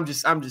 yards. I'm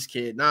just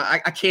kidding. I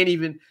can't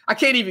even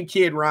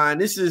kid, Ryan.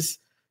 This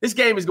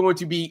game is going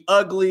to be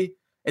ugly.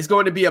 It's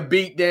going to be a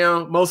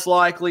beatdown, most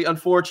likely,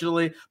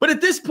 unfortunately. But at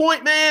this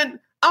point,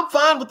 man, I'm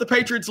fine with the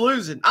Patriots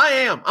losing. I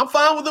am. I'm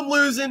fine with them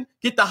losing.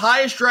 Get the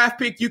highest draft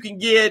pick you can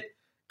get,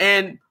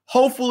 and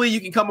hopefully you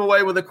can come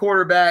away with a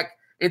quarterback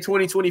in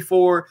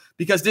 2024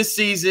 because this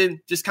season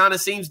just kind of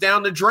seems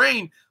down the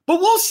drain. But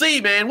we'll see,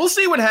 man. We'll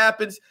see what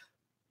happens.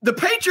 The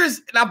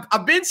Patriots, and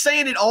I've been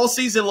saying it all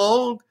season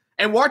long,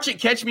 and watch it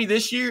catch me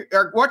this year,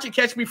 or watch it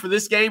catch me for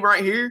this game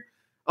right here.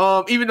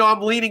 Even though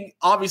I'm leaning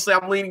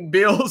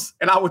Bills,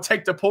 and I would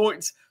take the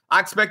points. I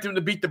expect them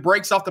to beat the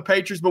brakes off the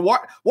Patriots. But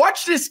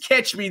watch this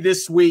catch me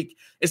this week.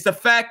 It's the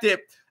fact that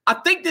I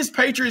think this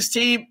Patriots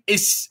team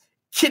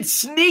can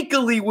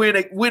sneakily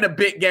win a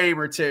big game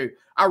or two.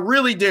 I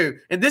really do.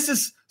 And this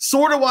is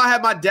sort of why I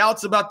have my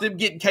doubts about them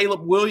getting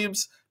Caleb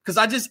Williams, because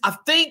I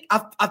think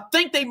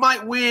they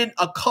might win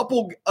a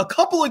couple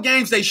of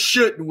games they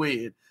shouldn't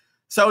win.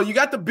 So you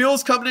got the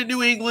Bills coming to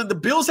New England. The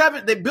Bills have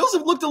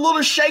looked a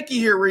little shaky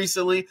here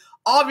recently.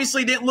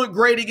 Obviously didn't look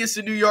great against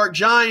the New York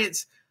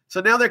Giants.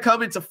 So now they're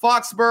coming to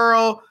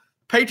Foxborough.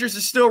 Patriots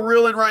are still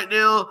reeling right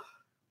now.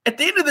 At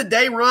the end of the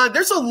day, Ron,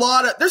 there's a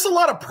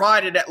lot of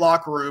pride in that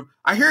locker room.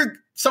 I hear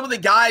some of the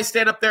guys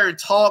stand up there and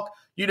talk,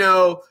 you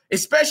know,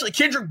 especially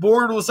Kendrick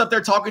Bourne was up there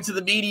talking to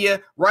the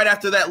media right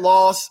after that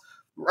loss,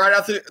 right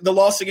after the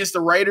loss against the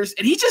Raiders.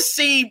 And he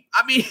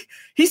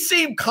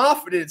seemed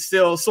confident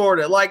still, sort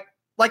of like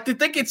that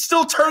they can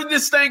still turn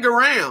this thing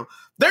around.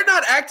 They're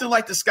not acting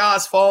like the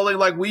sky's falling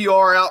like we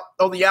are out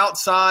on the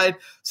outside.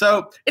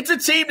 So it's a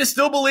team that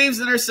still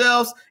believes in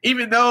themselves,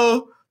 even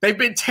though they've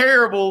been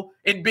terrible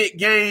in big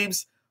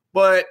games.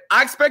 But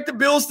I expect the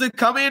Bills to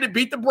come in and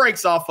beat the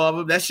brakes off of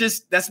them.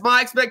 That's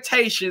my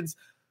expectations.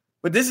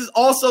 But this is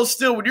also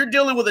still, when you're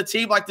dealing with a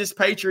team like this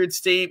Patriots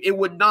team, it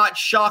would not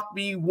shock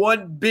me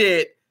one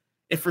bit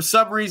if for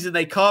some reason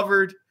they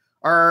covered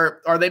or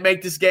they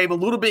make this game a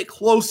little bit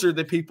closer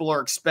than people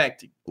are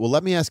expecting. Well,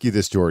 let me ask you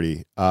this,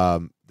 Jordy.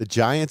 The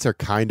Giants are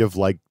kind of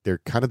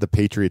the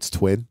Patriots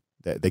twin.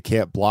 They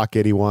can't block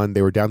anyone.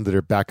 They were down to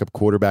their backup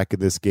quarterback in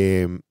this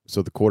game.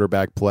 So the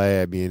quarterback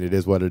play, I mean, it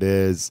is what it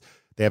is.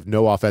 They have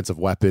no offensive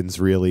weapons,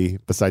 really,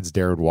 besides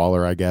Darren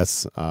Waller, I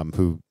guess,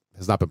 who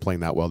has not been playing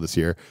that well this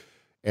year.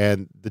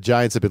 And the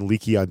Giants have been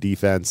leaky on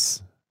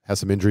defense, has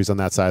some injuries on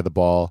that side of the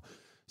ball.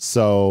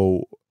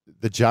 So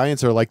the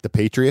Giants are like the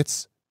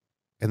Patriots,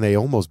 and they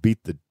almost beat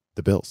the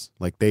the Bills.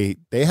 Like they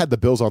had the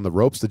Bills on the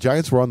ropes. The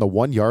Giants were on the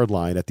 1 yard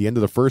line at the end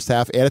of the first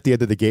half and at the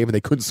end of the game, and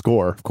they couldn't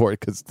score, of course,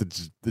 because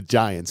the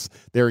Giants,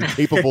 they're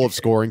incapable of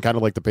scoring, kind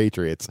of like the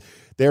Patriots.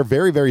 They're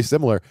very, very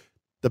similar.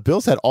 The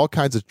Bills had all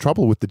kinds of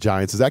trouble with the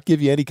Giants. Does that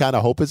give you any kind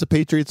of hope as a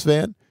Patriots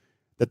fan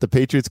that the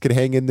Patriots could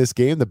hang in this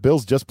game? The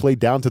Bills just played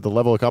down to the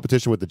level of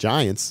competition with the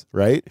Giants,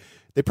 right?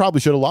 They probably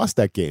should have lost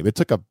that game.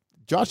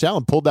 Josh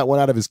Allen pulled that one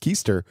out of his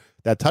keister,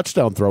 that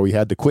touchdown throw he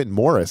had to Quentin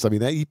Morris. I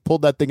mean, he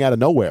pulled that thing out of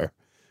nowhere.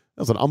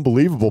 That was an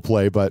unbelievable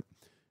play,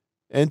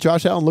 and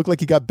Josh Allen looked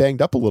like he got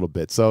banged up a little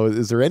bit. So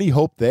is there any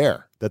hope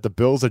there that the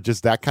Bills are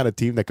just that kind of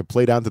team that could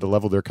play down to the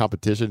level of their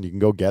competition? You can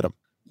go get them.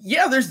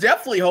 Yeah, there's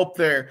definitely hope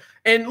there.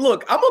 And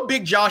look, I'm a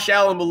big Josh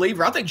Allen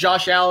believer. I think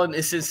Josh Allen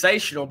is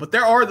sensational, but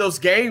there are those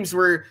games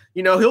where,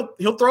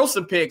 he'll throw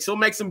some picks. He'll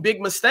make some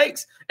big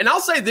mistakes. And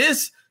I'll say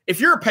this, if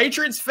you're a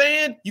Patriots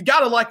fan, you got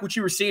to like what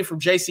you were seeing from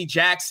J.C.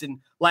 Jackson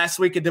last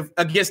week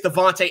against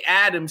Devontae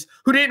Adams,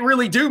 who didn't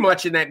really do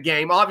much in that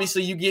game.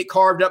 Obviously, you get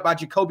carved up by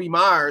Jacoby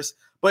Myers,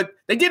 but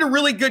they did a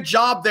really good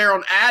job there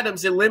on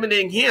Adams and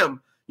limiting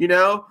him,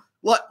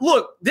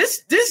 Look,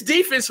 this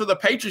defense for the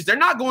Patriots, they're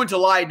not going to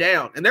lie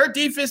down. And their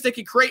defense, they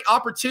can create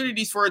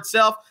opportunities for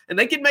itself, and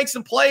they can make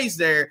some plays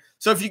there.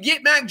 So if you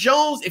get Mac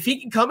Jones, if he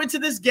can come into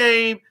this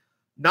game,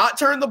 not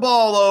turn the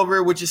ball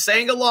over, which is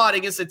saying a lot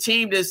against a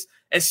team that's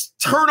as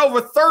turnover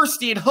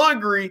thirsty and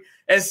hungry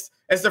as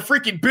the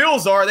freaking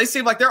Bills are. They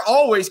seem like they're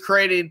always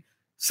creating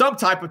some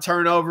type of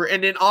turnover.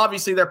 And then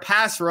obviously their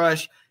pass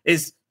rush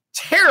is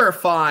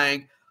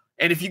terrifying.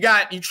 And if you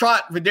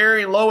trot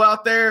Vidarian Lowe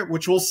out there,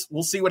 which we'll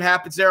see what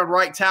happens there on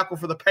right tackle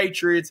for the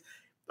Patriots.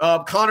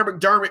 Connor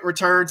McDermott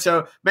returned,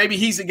 so maybe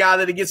he's a guy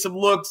that gets some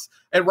looks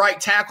at right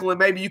tackle, and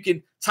maybe you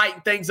can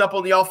tighten things up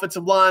on the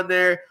offensive line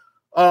there.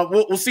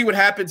 We'll see what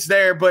happens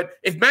there. But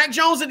if Mac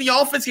Jones and the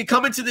offense can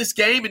come into this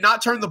game and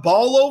not turn the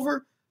ball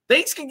over,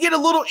 things can get a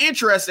little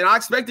interesting. I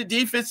expect the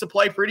defense to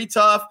play pretty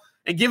tough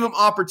and give them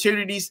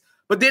opportunities.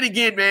 But then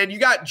again, man, you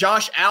got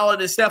Josh Allen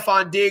and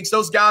Stephon Diggs.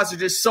 Those guys are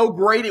just so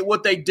great at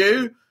what they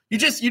do.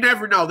 You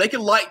never know. They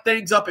can light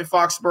things up at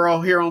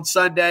Foxborough here on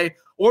Sunday,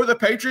 or the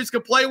Patriots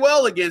could play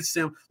well against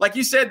them. Like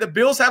you said, the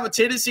Bills have a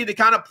tendency to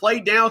kind of play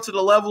down to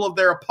the level of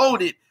their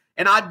opponent,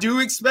 and I do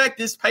expect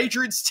this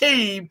Patriots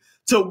team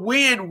to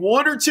win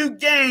one or two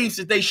games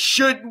that they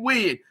shouldn't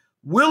win.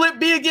 Will it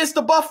be against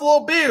the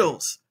Buffalo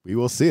Bills? We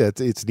will see.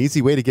 It's an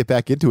easy way to get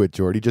back into it,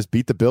 Jordy. Just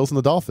beat the Bills and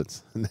the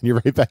Dolphins, and then you're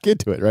right back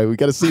into it, right? We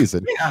got a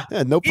season.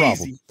 Yeah, no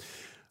problem. Easy.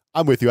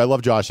 I'm with you. I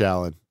love Josh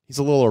Allen. He's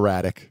a little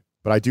erratic,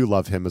 but I do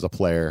love him as a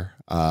player.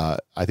 I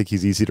think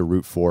he's easy to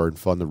root for and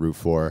fun to root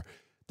for.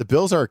 The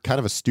Bills are kind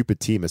of a stupid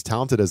team. As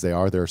talented as they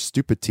are, they're a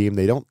stupid team.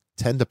 They don't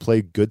tend to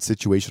play good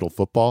situational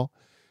football.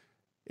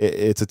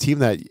 It's a team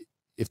that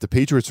if the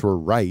Patriots were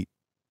right,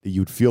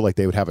 you'd feel like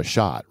they would have a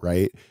shot,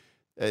 right?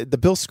 The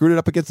Bills screwed it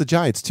up against the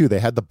Giants, too. They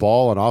had the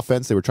ball on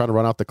offense. They were trying to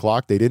run off the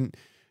clock.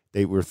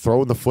 They were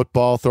throwing the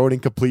football, throwing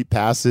incomplete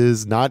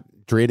passes, not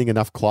draining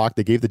enough clock.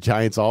 They gave the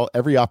Giants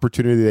every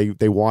opportunity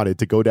they wanted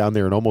to go down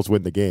there and almost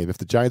win the game. If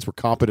the Giants were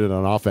competent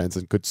on offense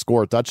and could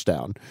score a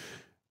touchdown,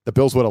 the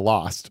Bills would have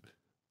lost.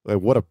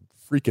 What a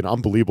freaking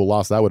unbelievable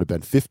loss that would have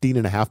been.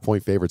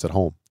 15.5-point favorites at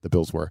home, the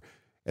Bills were.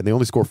 And they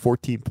only scored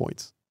 14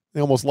 points.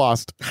 They almost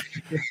lost.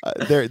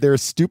 They're a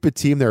stupid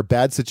team. They're a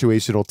bad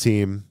situational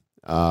team.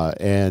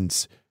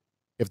 And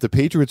if the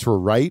Patriots were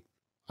right,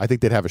 I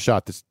think they'd have a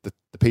shot. The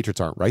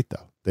Patriots aren't right,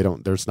 though.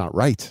 They're just not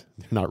right.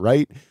 They're not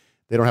right.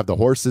 They don't have the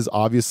horses,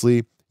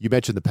 obviously. You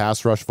mentioned the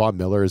pass rush. Von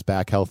Miller is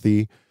back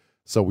healthy.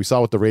 So we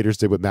saw what the Raiders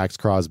did with Max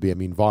Crosby. I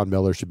mean, Von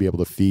Miller should be able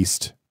to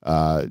feast.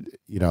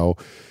 The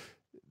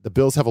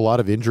Bills have a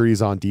lot of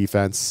injuries on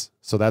defense,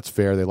 so that's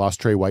fair. They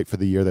lost Trey White for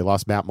the year. They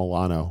lost Matt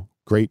Milano,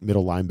 great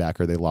middle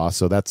linebacker they lost.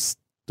 So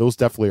those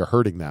definitely are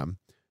hurting them.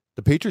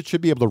 The Patriots should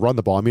be able to run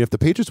the ball. I mean, if the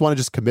Patriots want to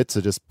just commit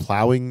to just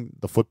plowing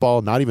the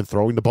football, not even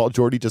throwing the ball,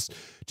 Jordy, just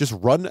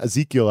run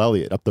Ezekiel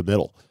Elliott up the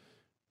middle.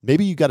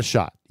 Maybe you got a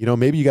shot.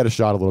 Maybe you got a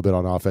shot a little bit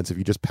on offense if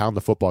you just pound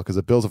the football, because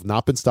the Bills have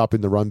not been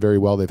stopping the run very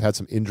well. They've had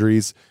some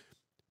injuries.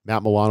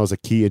 Matt Milano's a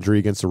key injury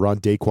against the run.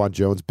 Daquan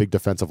Jones, big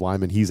defensive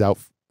lineman, he's out,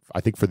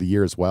 I think, for the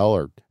year as well,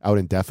 or out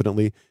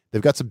indefinitely.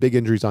 They've got some big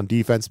injuries on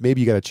defense.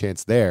 Maybe you got a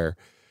chance there.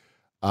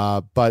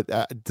 But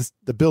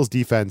the Bills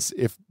defense,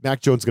 if Mac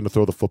Jones is going to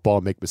throw the football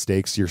and make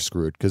mistakes, you're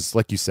screwed. Because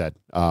like you said,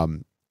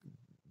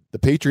 the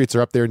Patriots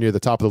are up there near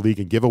the top of the league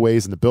in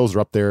giveaways, and the Bills are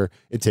up there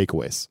in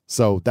takeaways.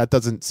 So that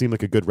doesn't seem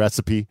like a good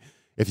recipe.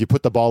 If you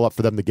put the ball up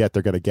for them to get,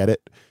 they're going to get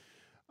it.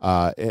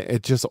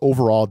 It just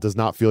overall does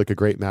not feel like a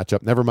great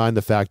matchup. Never mind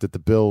the fact that the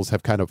Bills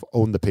have kind of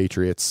owned the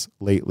Patriots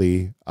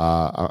lately.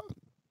 I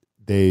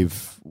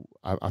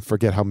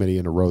forget how many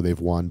in a row they've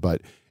won,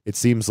 but it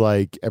seems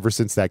like ever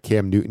since that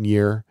Cam Newton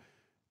year,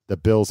 the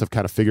Bills have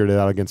kind of figured it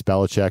out against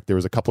Belichick. There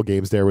was a couple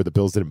games there where the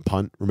Bills didn't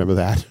punt. Remember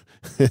that?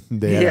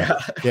 They had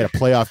a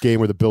playoff game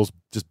where the Bills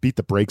just beat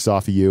the brakes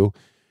off of you.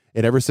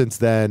 And ever since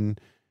then,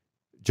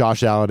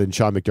 Josh Allen and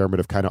Sean McDermott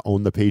have kind of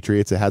owned the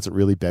Patriots. It hasn't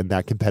really been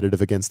that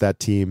competitive against that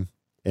team.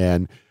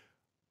 And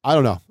I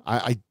don't know.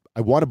 I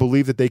want to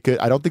believe that they could.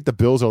 I don't think the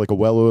Bills are like a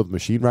well-oiled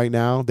machine right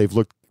now. They've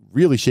looked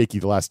really shaky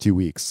the last 2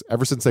 weeks.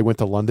 Ever since they went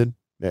to London,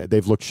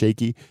 they've looked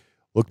shaky,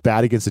 looked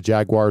bad against the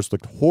Jaguars,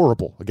 looked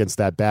horrible against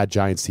that bad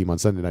Giants team on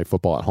Sunday Night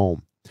Football at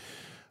home.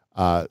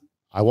 I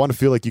want to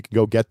feel like you can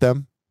go get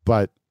them,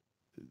 but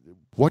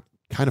what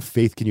kind of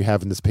faith can you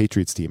have in this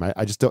Patriots team?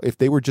 I just don't. If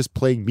they were just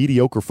playing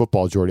mediocre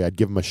football, Jordy, I'd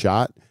give them a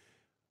shot.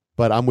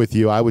 But I'm with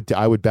you. I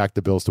would back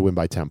the Bills to win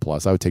by 10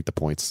 plus. I would take the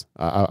points.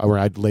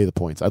 I'd lay the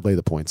points. I'd lay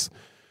the points,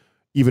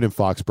 even in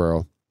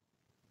Foxborough.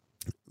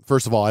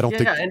 First of all, I don't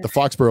think the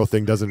Foxborough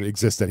thing doesn't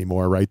exist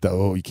anymore, right?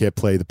 Oh, you can't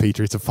play the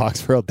Patriots in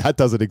Foxborough. That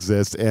doesn't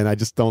exist, and I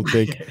just don't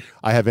think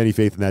I have any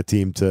faith in that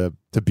team to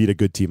beat a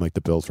good team like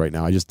the Bills right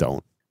now. I just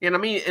don't. And I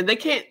mean, and they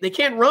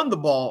can't run the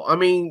ball. I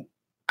mean,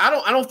 I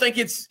don't think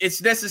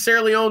it's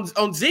necessarily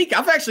on Zeke.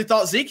 I've actually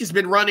thought Zeke has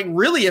been running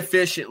really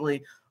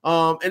efficiently.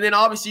 And then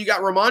obviously you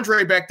got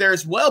Ramondre back there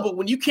as well. But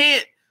when you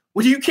can't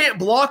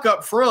block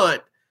up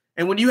front,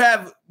 and when you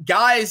have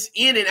guys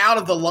in and out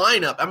of the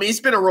lineup, I mean,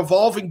 it's been a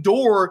revolving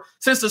door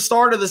since the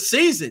start of the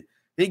season.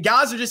 The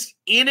guys are just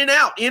in and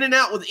out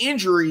with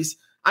injuries.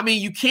 I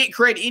mean, you can't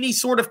create any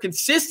sort of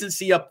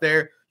consistency up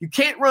there. You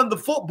can't run the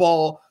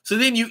football. So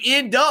then you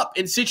end up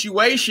in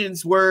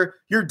situations where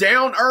you're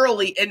down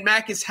early and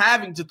Mac is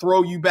having to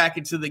throw you back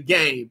into the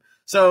game.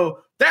 So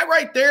that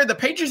right there, the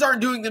Patriots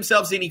aren't doing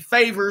themselves any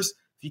favors.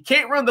 If you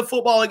can't run the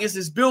football against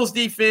this Bills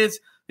defense,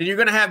 then you're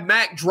going to have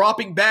Mac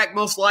dropping back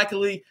most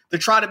likely to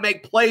try to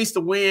make plays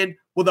to win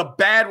with a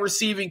bad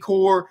receiving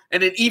core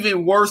and an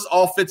even worse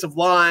offensive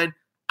line.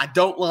 I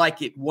don't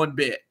like it one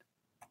bit.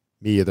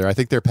 Me either. I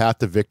think their path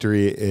to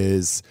victory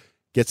is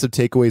get some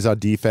takeaways on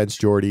defense,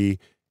 Jordy,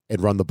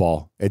 and run the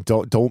ball. And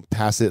don't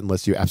pass it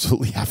unless you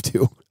absolutely have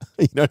to.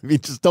 You know what I mean?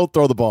 Just don't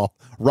throw the ball.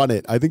 Run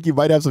it. I think you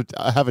might have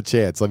a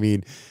chance. I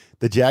mean,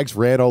 the Jags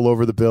ran all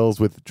over the Bills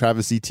with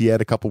Travis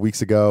Etienne a couple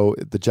weeks ago.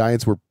 The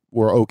Giants were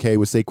okay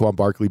with Saquon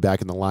Barkley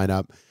back in the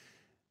lineup.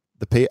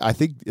 I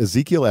think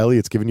Ezekiel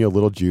Elliott's giving you a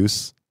little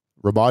juice.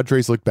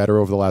 Ramondre's looked better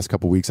over the last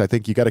couple weeks. I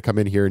think you got to come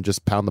in here and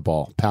just pound the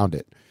ball. Pound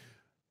it.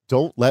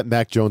 Don't let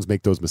Mac Jones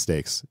make those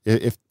mistakes.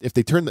 If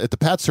the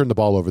Pats turn the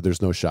ball over,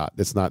 there's no shot.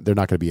 They're not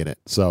going to be in it.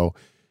 So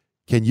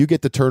can you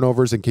get the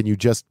turnovers and can you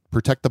just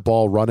protect the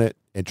ball, run it,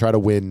 and try to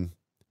win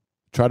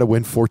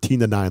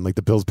 14-9 like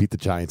the Bills beat the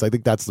Giants? I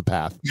think that's the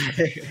path.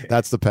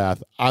 That's the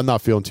path. I'm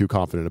not feeling too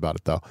confident about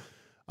it though,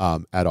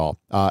 at all.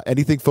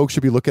 Anything folks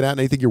should be looking at?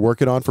 Anything you're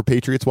working on for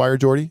Patriots Wire,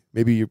 Jordy?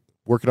 Maybe you're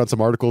working on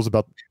some articles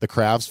about the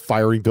Krafts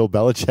firing Bill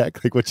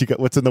Belichick. Like what you got?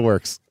 What's in the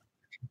works?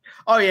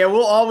 Oh yeah,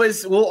 we'll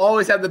always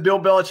have the Bill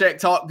Belichick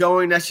talk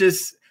going.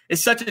 It's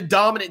such a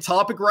dominant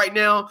topic right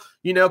now.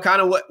 You know,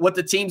 kind of what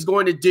the team's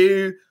going to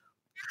do,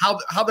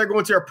 how they're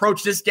going to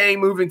approach this game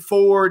moving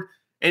forward.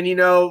 And you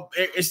know,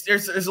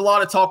 there's a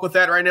lot of talk with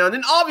that right now. And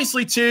then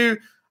obviously too,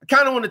 I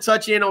kind of want to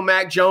touch in on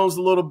Mac Jones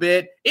a little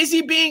bit. Is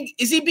he being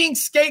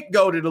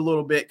scapegoated a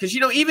little bit? Because you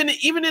know, even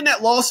in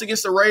that loss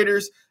against the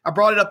Raiders, I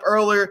brought it up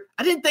earlier.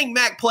 I didn't think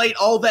Mac played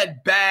all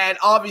that bad.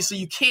 Obviously,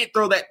 you can't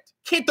throw that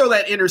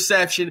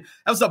interception.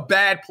 That was a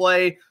bad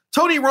play.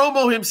 Tony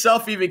Romo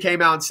himself even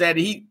came out and said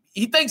he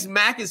thinks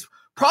Mac is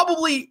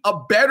probably a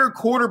better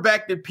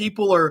quarterback than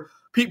people are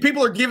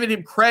giving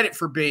him credit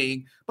for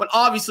being. But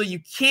obviously you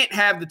can't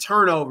have the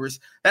turnovers.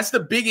 That's the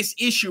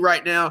biggest issue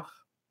right now.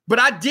 But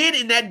I did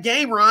in that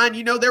game, Ryan,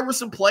 you know, there were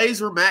some plays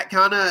where Mac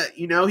kind of,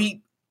 you know,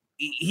 he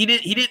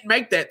didn't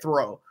make that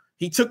throw.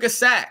 He took a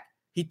sack.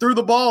 He threw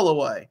the ball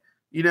away.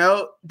 You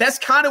know, that's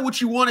kind of what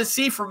you want to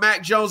see from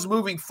Mac Jones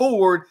moving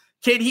forward.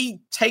 Can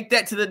he take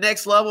that to the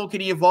next level?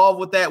 Can he evolve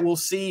with that? We'll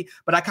see.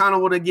 But I kind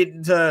of want to get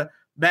into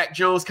Mac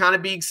Jones kind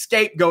of being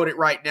scapegoated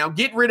right now.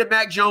 Getting rid of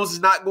Mac Jones is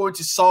not going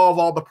to solve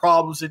all the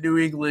problems in New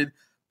England.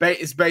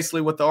 Is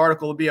basically what the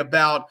article will be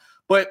about.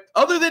 But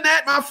other than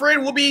that, my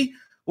friend, we'll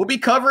be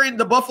covering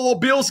the Buffalo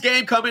Bills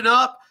game coming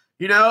up.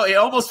 You know, it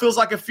almost feels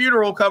like a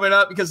funeral coming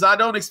up because I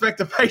don't expect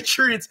the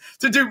Patriots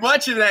to do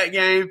much in that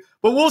game.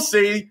 But we'll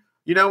see.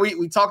 You know,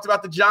 we talked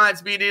about the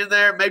Giants being in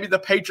there. Maybe the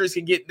Patriots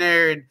can get in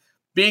there and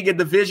being a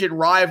division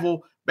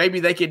rival,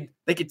 maybe they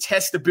could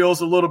test the Bills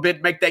a little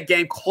bit, make that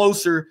game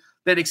closer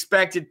than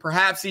expected,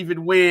 perhaps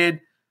even win.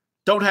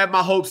 Don't have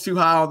my hopes too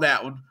high on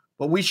that one,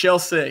 but we shall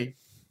see.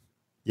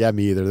 Yeah,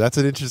 me either. That's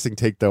an interesting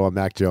take, though, on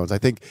Mac Jones. I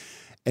think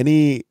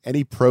any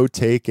pro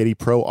take, any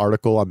pro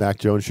article on Mac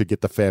Jones should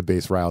get the fan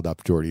base riled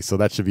up, Jordy. So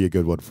that should be a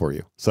good one for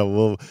you.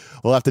 So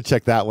we'll have to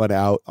check that one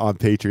out on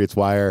Patriots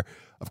Wire.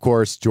 Of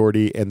course,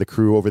 Jordy and the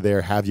crew over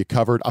there have you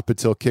covered up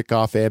until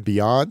kickoff and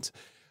beyond.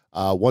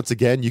 Once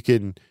again, you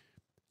can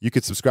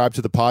subscribe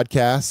to the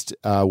podcast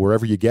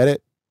wherever you get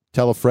it.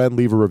 Tell a friend,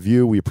 leave a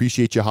review. We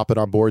appreciate you hopping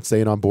on board,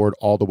 staying on board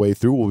all the way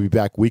through. We'll be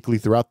back weekly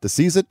throughout the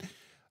season,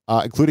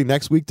 including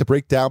next week to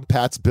break down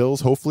Pats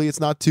Bills. Hopefully it's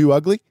not too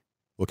ugly.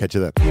 We'll catch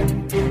you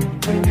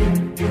then.